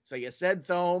Thome. So you said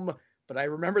Thome. But I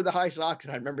remember the High Sox,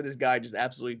 and I remember this guy just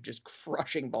absolutely just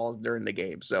crushing balls during the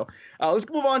game. So let's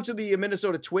move on to the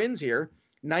Minnesota Twins here.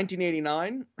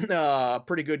 1989,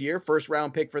 pretty good year. First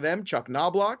round pick for them, Chuck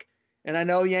Knobloch. And I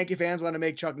know Yankee fans want to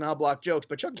make Chuck Knobloch jokes,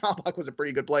 but Chuck Knobloch was a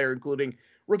pretty good player, including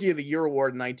Rookie of the Year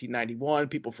award in 1991.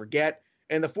 People forget.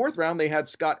 In the fourth round, they had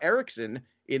Scott Erickson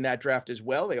in that draft as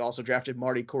well. They also drafted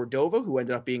Marty Cordova, who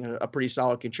ended up being a pretty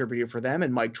solid contributor for them,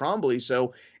 and Mike Trombley.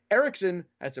 So Erickson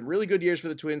had some really good years for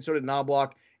the Twins. So did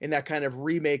Knobloch in that kind of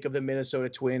remake of the Minnesota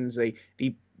Twins, the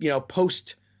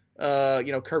post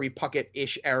Kirby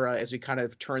Puckett-ish era, as we kind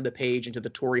of turned the page into the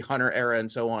Torrey Hunter era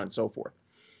and so on and so forth.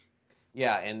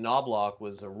 Yeah, and Knobloch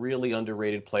was a really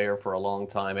underrated player for a long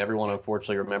time. Everyone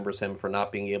unfortunately remembers him for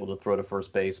not being able to throw to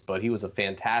first base, but he was a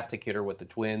fantastic hitter with the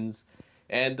Twins.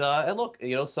 And look,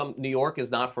 some New York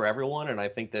is not for everyone, and I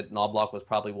think that Knobloch was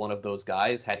probably one of those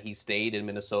guys. Had he stayed in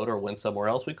Minnesota or went somewhere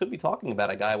else, we could be talking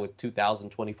about a guy with 2,000,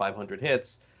 2,500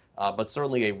 hits, but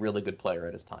certainly a really good player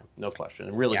at his time, no question,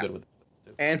 and really good with the Twins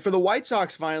too. And for the White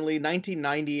Sox, finally,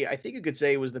 1990, I think you could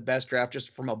say it was the best draft just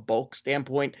from a bulk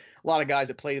standpoint. A lot of guys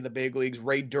that played in the big leagues.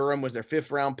 Ray Durham was their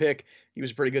fifth-round pick. He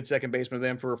was a pretty good second baseman with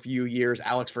them for a few years.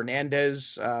 Alex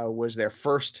Fernandez was their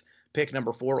first pick,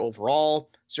 number 4 overall.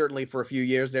 Certainly for a few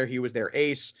years there, he was their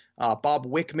ace. Bob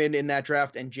Wickman in that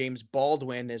draft, and James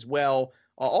Baldwin as well.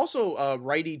 Also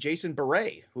righty Jason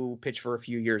Beret, who pitched for a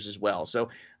few years as well. So,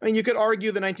 I mean, you could argue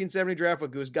the 1970 draft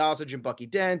with Goose Gossage and Bucky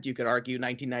Dent. You could argue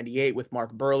 1998 with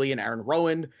Mark Burley and Aaron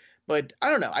Rowan. But I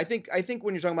don't know. I think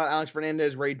when you're talking about Alex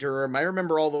Fernandez, Ray Durham, I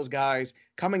remember all those guys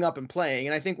coming up and playing.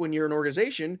 And I think when you're an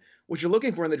organization, what you're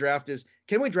looking for in the draft is,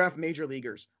 can we draft major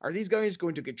leaguers? Are these guys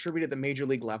going to contribute at the major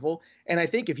league level? And I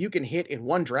think if you can hit in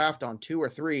one draft on 2 or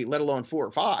 3, let alone 4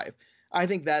 or 5, I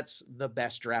think that's the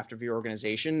best draft of your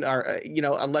organization, or,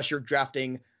 unless you're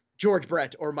drafting George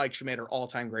Brett or Mike Schmidt or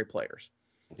all-time great players.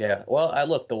 Yeah, well,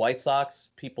 look, the White Sox,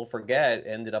 people forget,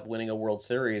 ended up winning a World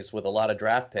Series with a lot of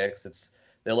draft picks.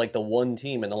 They're like the one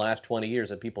team in the last 20 years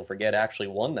that people forget actually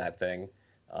won that thing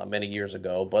many years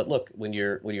ago. But look, when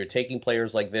you're taking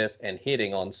players like this and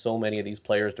hitting on so many of these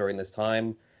players during this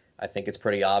time, I think it's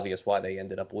pretty obvious why they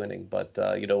ended up winning. But,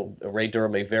 Ray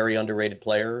Durham, a very underrated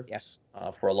player. Yes.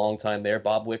 For a long time there.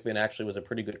 Bob Wickman actually was a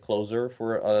pretty good closer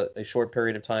for a short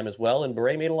period of time as well. And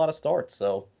Beret made a lot of starts.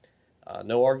 So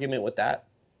no argument with that.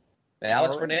 And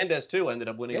Alex Fernandez, too, ended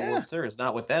up winning a World Series.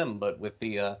 Not with them, but with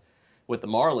the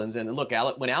Marlins. And look,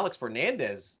 when Alex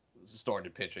Fernandez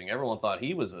started pitching, everyone thought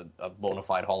he was a bona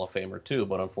fide Hall of Famer, too.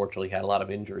 But unfortunately, he had a lot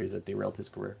of injuries that derailed his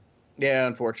career. Yeah,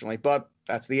 unfortunately. But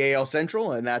that's the AL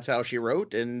Central, and that's how she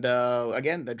wrote. And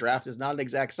again, the draft is not an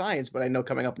exact science, but I know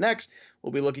coming up next,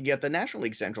 we'll be looking at the National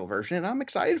League Central version, and I'm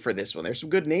excited for this one. There's some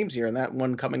good names here in that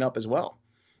one coming up as well.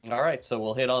 All right, so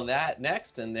we'll hit on that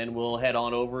next, and then we'll head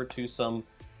on over to some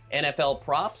NFL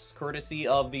props, courtesy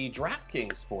of the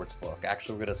DraftKings Sportsbook.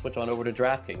 Actually, we're going to switch on over to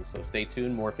DraftKings, so stay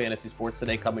tuned. More fantasy sports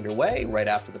today coming your way right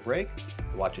after the break.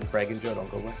 You're watching Craig and Joe.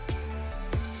 Don't go away.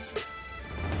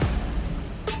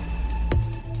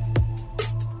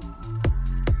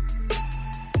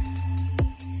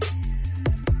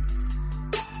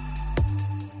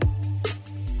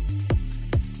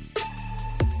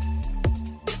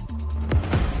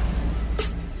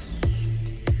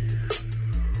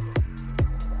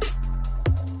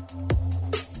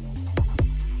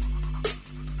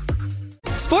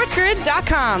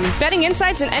 SportsGrid.com. Betting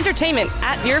insights and entertainment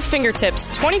at your fingertips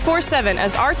 24/7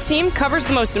 as our team covers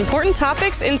the most important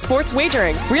topics in sports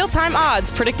wagering. Real-time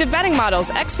odds, predictive betting models,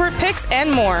 expert picks,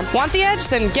 and more. Want the edge?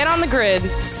 Then get on the grid.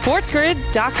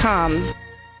 SportsGrid.com.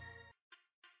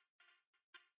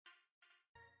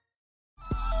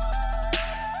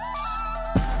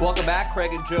 Welcome back.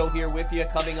 Craig and Joe here with you.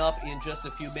 Coming up in just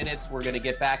a few minutes, we're going to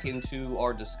get back into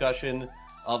our discussion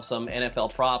of some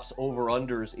NFL props,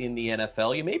 over-unders in the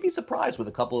NFL. You may be surprised with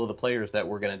a couple of the players that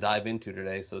we're going to dive into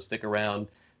today, so stick around.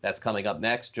 That's coming up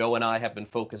next. Joe and I have been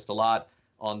focused a lot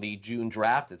on the June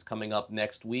draft. It's coming up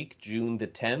next week, June the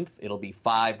 10th. It'll be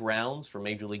 5 rounds for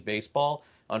Major League Baseball.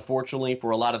 Unfortunately, for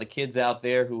a lot of the kids out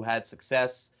there who had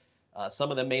success,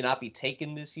 some of them may not be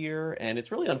taken this year, and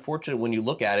it's really unfortunate when you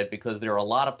look at it because there are a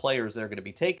lot of players that are going to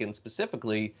be taken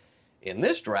specifically in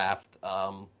this draft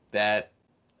that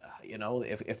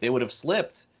if they would have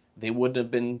slipped, they wouldn't have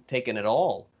been taken at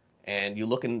all. And you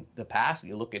look in the past,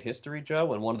 you look at history,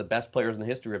 Joe, and one of the best players in the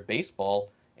history of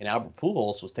baseball, and Albert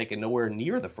Pujols, was taken nowhere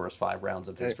near the first 5 rounds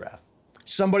of his draft.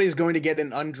 Somebody is going to get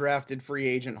an undrafted free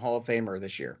agent Hall of Famer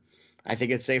this year. I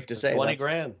think it's safe to say 20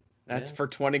 grand. That's for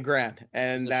 20 grand.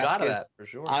 And that's a shot of that for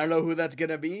sure. I don't know who that's going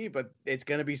to be, but it's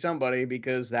going to be somebody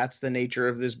because that's the nature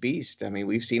of this beast. I mean,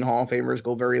 we've seen Hall of Famers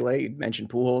go very late. You mentioned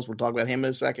Pujols. We'll talk about him in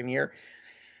a second here.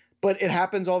 But it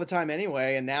happens all the time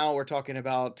anyway. And now we're talking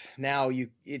about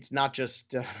it's not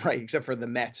just right, except for the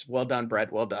Mets. Well done,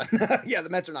 Brett. Well done. Yeah, the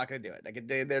Mets are not going to do it.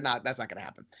 Like they're not. That's not going to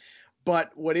happen.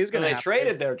 But what is going to happen? They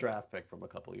traded their draft pick from a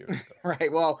couple of years ago.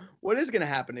 Right. Well, what is going to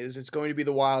happen is it's going to be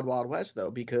the wild, wild west,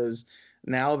 though, because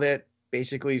now that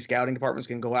basically scouting departments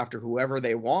can go after whoever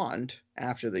they want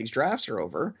after these drafts are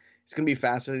over, it's going to be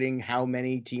fascinating how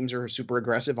many teams are super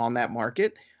aggressive on that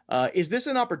market. Is this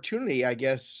an opportunity, I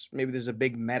guess, maybe this is a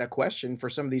big meta question for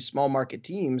some of these small market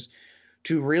teams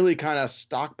to really kind of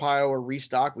stockpile or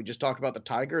restock? We just talked about the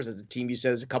Tigers as a team you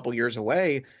said is a couple years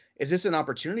away. Is this an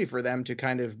opportunity for them to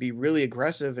kind of be really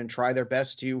aggressive and try their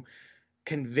best to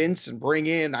convince and bring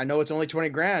in, I know it's only 20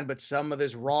 grand, but some of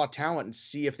this raw talent and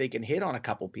see if they can hit on a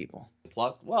couple people?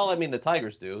 Well, I mean, the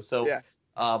Tigers do. So, yeah.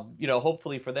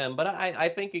 Hopefully for them. But I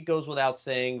think it goes without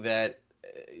saying that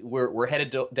we're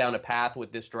headed down a path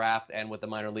with this draft and with the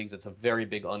minor leagues. It's a very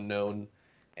big unknown.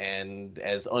 And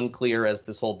as unclear as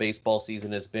this whole baseball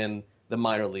season has been, the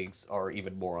minor leagues are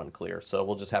even more unclear. So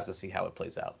we'll just have to see how it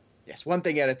plays out. Yes, one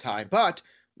thing at a time. But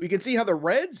we can see how the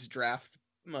Reds draft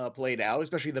played out,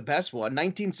 especially the best one.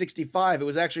 1965, it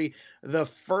was actually the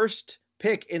first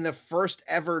pick in the first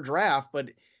ever draft, but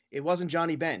it wasn't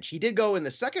Johnny Bench. He did go in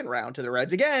the second round to the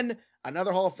Reds. Again,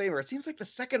 another Hall of Famer. It seems like the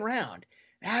second round,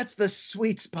 that's the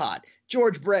sweet spot.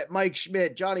 George Brett, Mike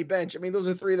Schmidt, Johnny Bench. I mean, those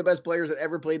are three of the best players that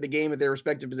ever played the game at their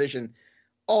respective position.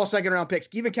 All second round picks.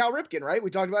 Even Cal Ripken, right?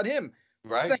 We talked about him.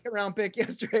 Right. Second round pick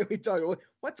yesterday. We talked about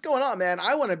what's going on, man.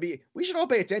 We should all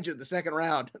pay attention to the second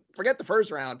round. Forget the first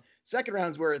round. Second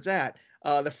round is where it's at.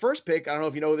 The first pick, I don't know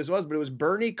if you know who this was, but it was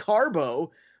Bernie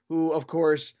Carbo, who, of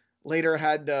course, later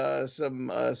had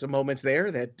some moments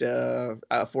there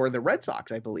that for the Red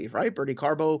Sox, I believe, right? Bernie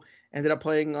Carbo ended up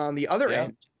playing on the other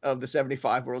end of the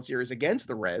 75 World Series against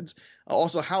the Reds.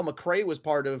 Also, Hal McRae was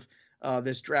part of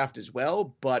this draft as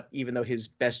well, but even though his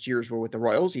best years were with the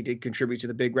Royals, he did contribute to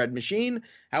the Big Red Machine.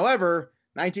 However,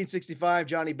 1965,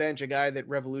 Johnny Bench, a guy that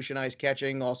revolutionized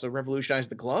catching, also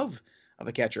revolutionized the glove of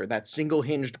a catcher. That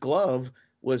single-hinged glove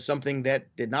was something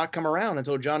that did not come around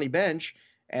until Johnny Bench,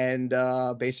 and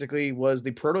basically was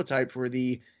the prototype for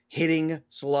the hitting,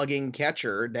 slugging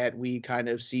catcher that we kind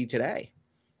of see today.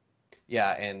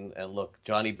 Yeah, and look,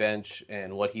 Johnny Bench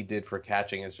and what he did for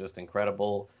catching is just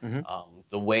incredible. Mm-hmm.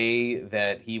 The way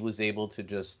that he was able to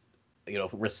just,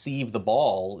 receive the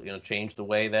ball, changed the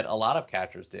way that a lot of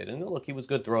catchers did. And look, he was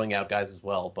good throwing out guys as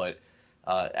well, but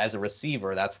as a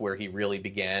receiver, that's where he really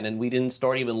began. And we didn't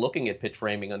start even looking at pitch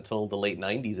framing until the late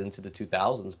 90s into the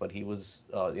 2000s, but he was,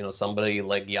 somebody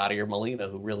like Yadier Molina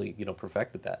who really,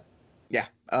 perfected that. Yeah.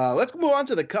 Let's move on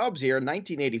to the Cubs here in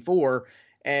 1984.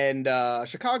 And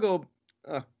Chicago,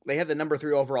 they had the number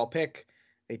 3 overall pick.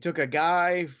 They took a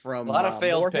guy from a lot of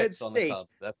failed Morehead picks on the State, Cubs,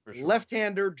 that's for sure.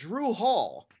 Left-hander Drew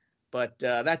Hall. But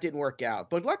that didn't work out.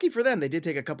 But lucky for them, they did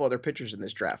take a couple other pitchers in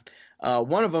this draft.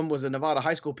 One of them was a Nevada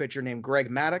high school pitcher named Greg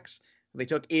Maddux. They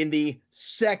took in the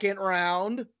second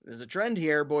round. There's a trend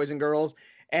here, boys and girls.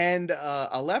 And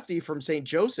a lefty from St.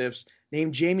 Joseph's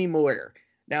named Jamie Moyer.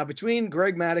 Now, between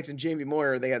Greg Maddux and Jamie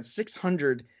Moyer, they had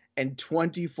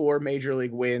 624 major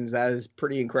league wins. That is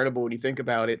pretty incredible when you think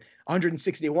about it.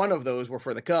 161 of those were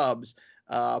for the Cubs.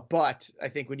 But I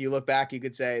think when you look back, you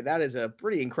could say that is a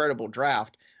pretty incredible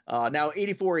draft. Now,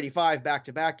 84, 85,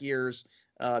 back-to-back years,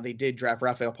 they did draft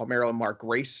Rafael Palmeiro and Mark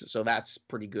Grace, so that's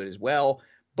pretty good as well.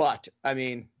 But, I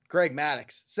mean, Greg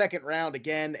Maddux, second round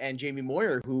again, and Jamie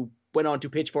Moyer, who went on to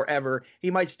pitch forever. He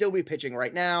might still be pitching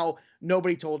right now.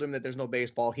 Nobody told him that there's no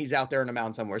baseball. He's out there on the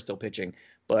mound somewhere still pitching.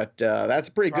 But that's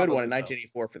a pretty good one in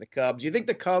 1984 for the Cubs. You think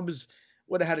the Cubs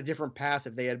would have had a different path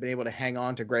if they had been able to hang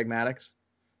on to Greg Maddux?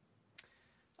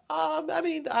 I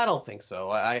mean, I don't think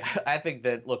so. I think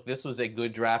that, look, this was a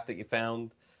good draft that you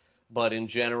found, but in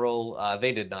general,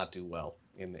 they did not do well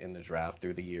in the draft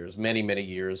through the years. Many, many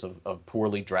years of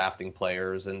poorly drafting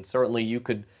players, and certainly you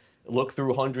could look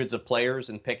through hundreds of players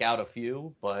and pick out a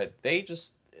few, but they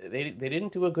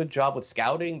didn't do a good job with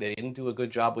scouting. They didn't do a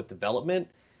good job with development,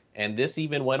 and this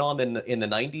even went on in the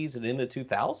 90s and in the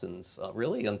 2000s,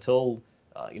 really, until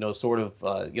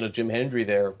Jim Hendry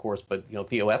there, of course, but,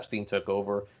 Theo Epstein took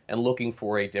over and looking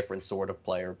for a different sort of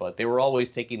player. But they were always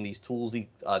taking these toolsy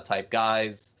type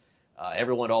guys.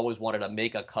 Everyone always wanted to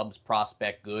make a Cubs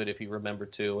prospect good, if you remember,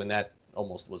 too, and that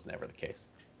almost was never the case.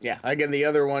 Yeah, again, the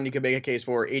other one you could make a case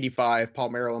for, 85,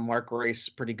 Palmeiro and Mark Grace,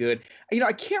 pretty good.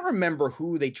 I can't remember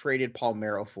who they traded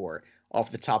Palmeiro for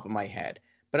off the top of my head.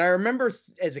 But I remember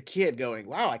as a kid going,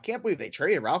 wow, I can't believe they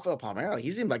traded Rafael Palmeiro.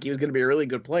 He seemed like he was going to be a really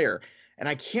good player. And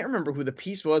I can't remember who the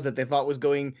piece was that they thought was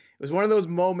going. It was one of those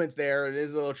moments there. It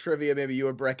is a little trivia maybe you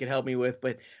or Brett could help me with.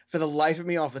 But for the life of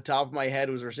me, off the top of my head,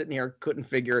 we're sitting here, couldn't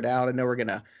figure it out. I know we're going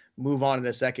to move on in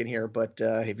a second here. But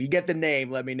if you get the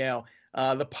name, let me know.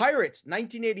 The Pirates,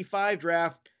 1985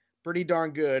 draft, pretty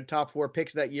darn good. Top 4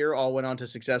 picks that year all went on to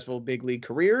successful big league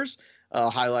careers,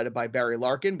 highlighted by Barry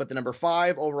Larkin. But the number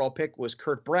 5 overall pick was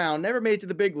Kurt Brown. Never made it to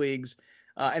the big leagues.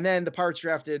 And then the Pirates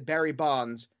drafted Barry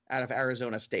Bonds out of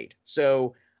Arizona State.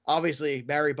 So obviously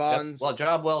Barry Bonds.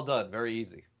 Job well done. Very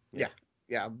easy.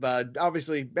 Yeah. But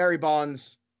obviously Barry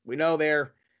Bonds, we know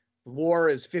there, WAR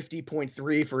is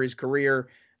 50.3 for his career.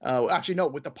 Actually, no,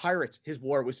 with the Pirates, his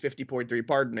WAR was 50.3.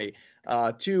 Pardon me.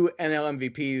 2 NL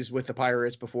MVPs with the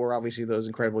Pirates before obviously those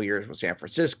incredible years with San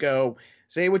Francisco.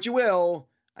 Say what you will.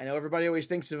 I know everybody always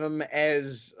thinks of him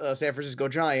as a San Francisco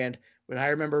Giant, but I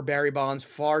remember Barry Bonds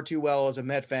far too well as a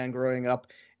Met fan growing up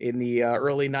in the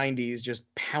early 90s, just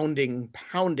pounding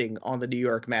on the New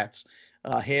York Mets.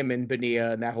 Him and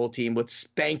Bonilla and that whole team with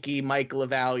Spanky, Mike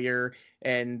LaValliere,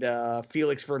 and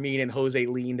Felix Fermin and Jose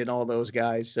Lind and all those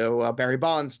guys. So Barry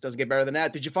Bonds doesn't get better than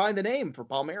that. Did you find the name for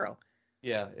Palmeiro?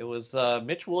 Yeah, it was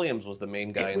Mitch Williams was the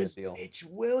main guy in the deal. Mitch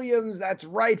Williams, that's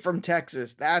right, from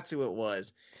Texas. That's who it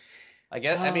was. I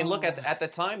guess. I mean, look, at the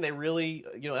time they really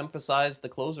emphasized the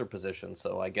closer position.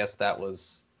 So I guess that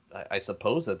was. I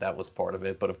suppose that was part of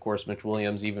it. But of course, Mitch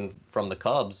Williams, even from the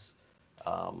Cubs,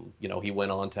 he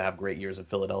went on to have great years in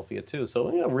Philadelphia too.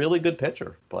 So really good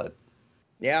pitcher. But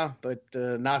yeah, but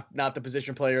not the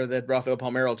position player that Rafael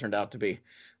Palmeiro turned out to be.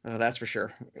 That's for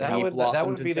sure. That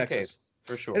would be the case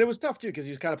for sure. And it was tough too because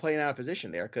he was kind of playing out of position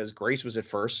there because Grace was at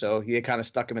first, so he kind of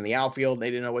stuck him in the outfield. And they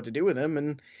didn't know what to do with him,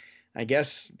 and I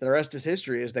guess the rest is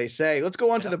history, as they say. Let's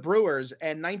go on to the Brewers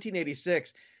and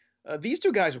 1986. These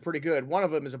two guys were pretty good. One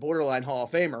of them is a borderline Hall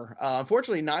of Famer.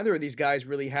 Unfortunately, neither of these guys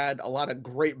really had a lot of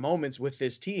great moments with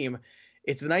this team.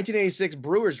 It's the 1986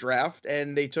 Brewers draft,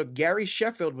 and they took Gary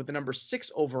Sheffield with the number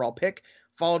 6 overall pick,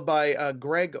 followed by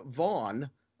Greg Vaughn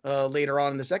later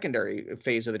on in the secondary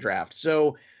phase of the draft.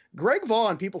 So Greg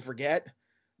Vaughn, people forget,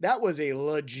 that was a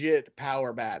legit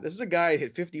power bat. This is a guy who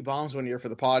hit 50 bombs one year for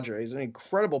the Padres, an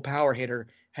incredible power hitter,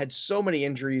 had so many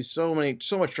injuries, so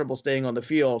much trouble staying on the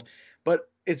field. But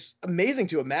it's amazing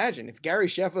to imagine if Gary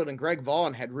Sheffield and Greg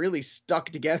Vaughn had really stuck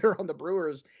together on the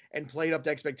Brewers and played up to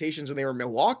expectations when they were in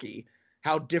Milwaukee,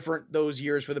 how different those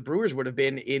years for the Brewers would have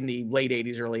been in the late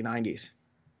 80s, early 90s.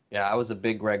 Yeah, I was a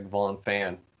big Greg Vaughn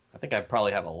fan. I think I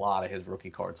probably have a lot of his rookie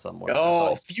cards somewhere.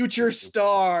 Oh, future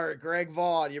star Greg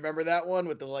Vaughn. You remember that one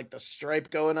with the stripe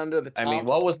going under the top? I mean,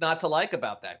 what was not to like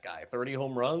about that guy? 30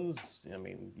 home runs. I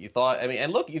mean,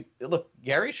 and look,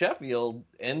 Gary Sheffield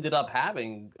ended up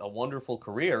having a wonderful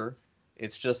career.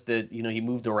 It's just that, he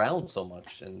moved around so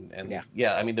much. And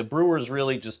yeah, I mean, the Brewers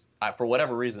really just, for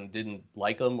whatever reason, didn't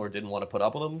like him or didn't want to put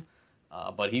up with him.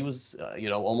 But he was,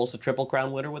 almost a Triple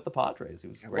Crown winner with the Padres. He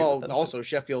was great. Well, also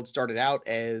Sheffield started out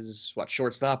as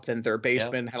shortstop, then third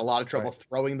baseman. Had a lot of trouble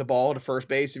throwing the ball to first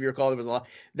base. If you recall,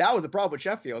 that was the problem with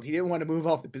Sheffield. He didn't want to move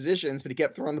off the positions, but he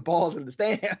kept throwing the balls in the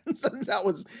stands, and that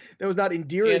was not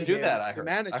endearing. Can't do that.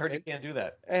 I heard you can't do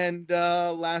that. And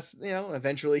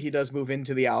eventually he does move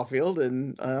into the outfield,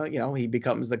 and he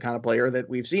becomes the kind of player that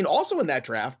we've seen. Also in that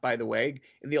draft, by the way,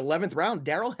 in the 11th round,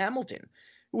 Darryl Hamilton,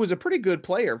 who was a pretty good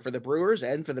player for the Brewers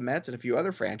and for the Mets and a few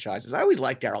other franchises. I always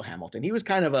liked Darryl Hamilton. He was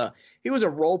a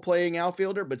role-playing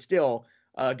outfielder, but still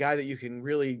a guy that you can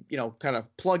really, kind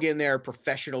of plug in there,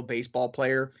 professional baseball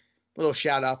player. Little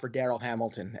shout out for Darryl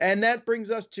Hamilton. And that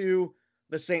brings us to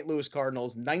the St. Louis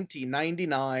Cardinals,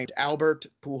 1999, Albert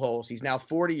Pujols. He's now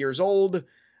 40 years old.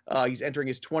 He's entering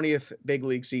his 20th big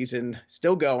league season,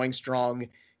 still going strong.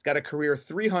 Got a career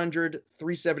 300,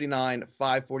 379,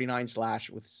 549 slash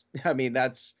with,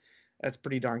 that's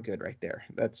pretty darn good right there.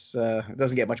 That's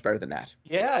doesn't get much better than that.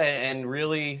 Yeah. And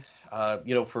really,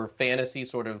 for fantasy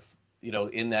sort of,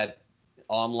 in that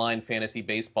online fantasy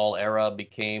baseball era,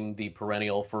 became the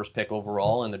perennial first pick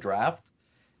overall in the draft.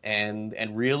 And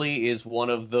really is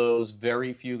one of those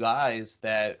very few guys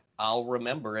that I'll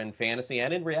remember in fantasy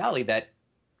and in reality that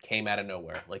came out of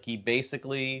nowhere. Like he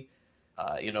basically,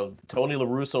 Tony La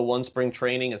Russa won spring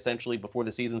training essentially before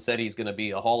the season, said he's going to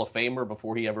be a Hall of Famer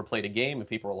before he ever played a game. And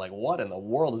people were like, what in the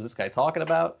world is this guy talking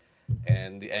about?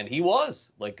 And he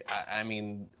was like, I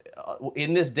mean,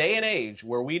 in this day and age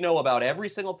where we know about every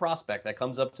single prospect that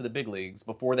comes up to the big leagues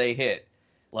before they hit,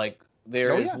 like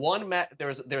there's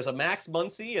there's a Max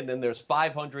Muncy and then there's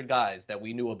 500 guys that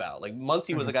we knew about. Like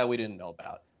Muncy was a guy we didn't know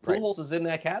about. Pujols is in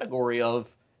that category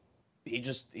of, it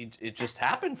just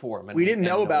happened for him. And we didn't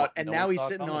know about, and now he's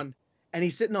sitting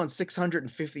on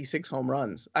 656 home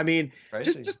runs. I mean,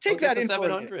 just take that in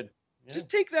 700. Just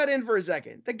take that in for a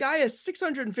second. The guy has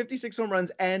 656 home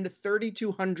runs and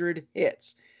 3,200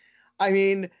 hits. I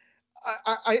mean,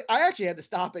 I actually had to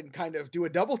stop and kind of do a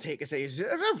double take and say, is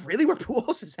that really where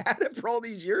Pujols has had it for all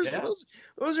these years? Yeah.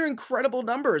 Those are incredible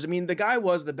numbers. I mean, the guy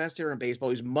was the best hitter in baseball.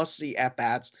 He was must-see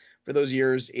at-bats for those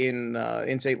years in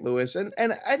St. Louis. And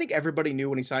I think everybody knew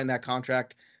when he signed that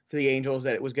contract for the Angels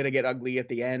that it was going to get ugly at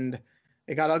the end.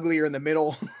 It got uglier in the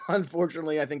middle,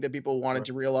 unfortunately, I think that people wanted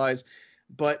to realize.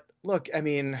 But look, I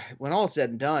mean, when all is said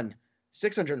and done,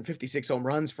 656 home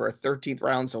runs for a 13th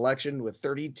round selection with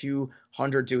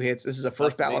 3,202 hits. This is a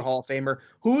first ballot Hall of Famer.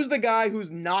 Who's the guy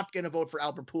who's not going to vote for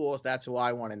Albert Pujols? That's who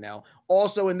I want to know.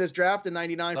 Also in this draft in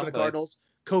 99 for the Cardinals,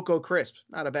 Coco Crisp.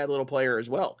 Not a bad little player as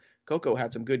well. Coco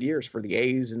had some good years for the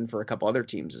A's and for a couple other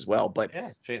teams as well. But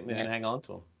hang on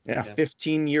to him. Yeah,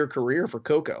 15-year career for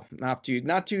Coco. Not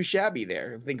too shabby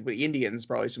there. I think with the Indians,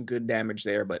 probably some good damage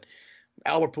there. But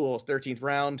Albert Pujols, 13th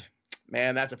round.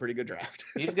 Man, that's a pretty good draft.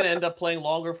 He's going to end up playing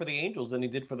longer for the Angels than he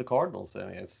did for the Cardinals. I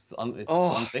mean, it's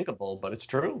unthinkable, but it's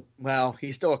true. Well,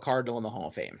 he's still a Cardinal in the Hall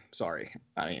of Fame. Sorry.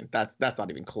 I mean, that's not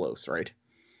even close, right?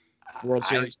 World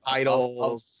Series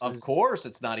titles. Of course,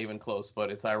 it's not even close, but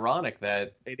it's ironic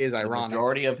that the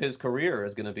majority of his career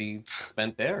is going to be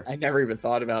spent there. I never even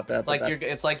thought about that.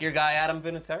 It's like your guy Adam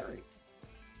Vinatieri.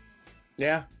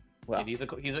 Yeah. Well, and he's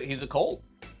a Colt.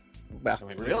 Well, I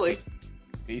mean, really.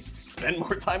 He's spend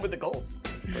more time with the Colts.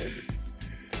 It's crazy.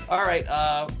 All right,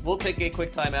 we'll take a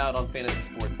quick timeout on Fantasy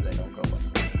Sports today. Don't go away.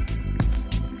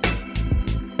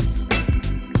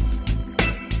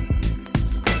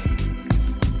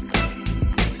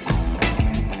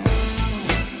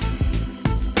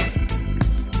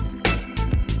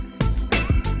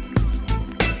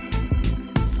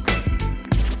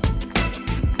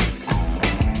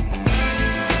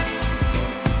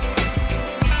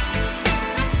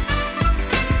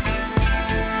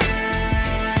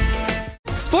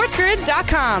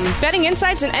 SportsGrid.com. Betting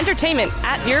insights and entertainment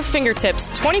at your fingertips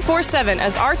 24/7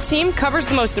 as our team covers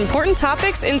the most important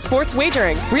topics in sports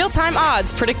wagering. Real-time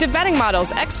odds, predictive betting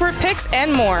models, expert picks,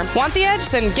 and more. Want the edge?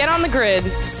 Then get on the grid.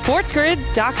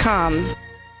 SportsGrid.com.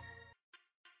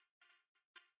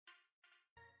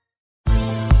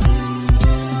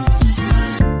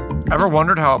 Ever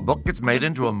wondered how a book gets made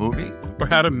into a movie? Or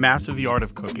how to master the art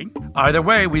of cooking? Either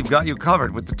way, we've got you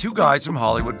covered with the Two Guys from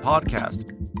Hollywood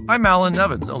podcast. I'm Alan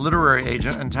Nevins, a literary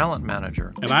agent and talent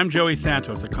manager. And I'm Joey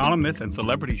Santos, a columnist and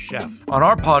celebrity chef. On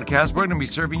our podcast, we're going to be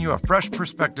serving you a fresh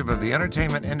perspective of the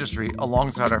entertainment industry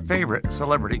alongside our favorite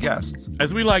celebrity guests.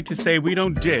 As we like to say, we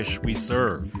don't dish, we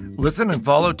serve. Listen and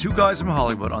follow Two Guys from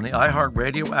Hollywood on the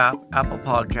iHeartRadio app, Apple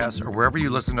Podcasts, or wherever you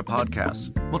listen to podcasts.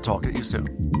 We'll talk at you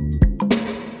soon.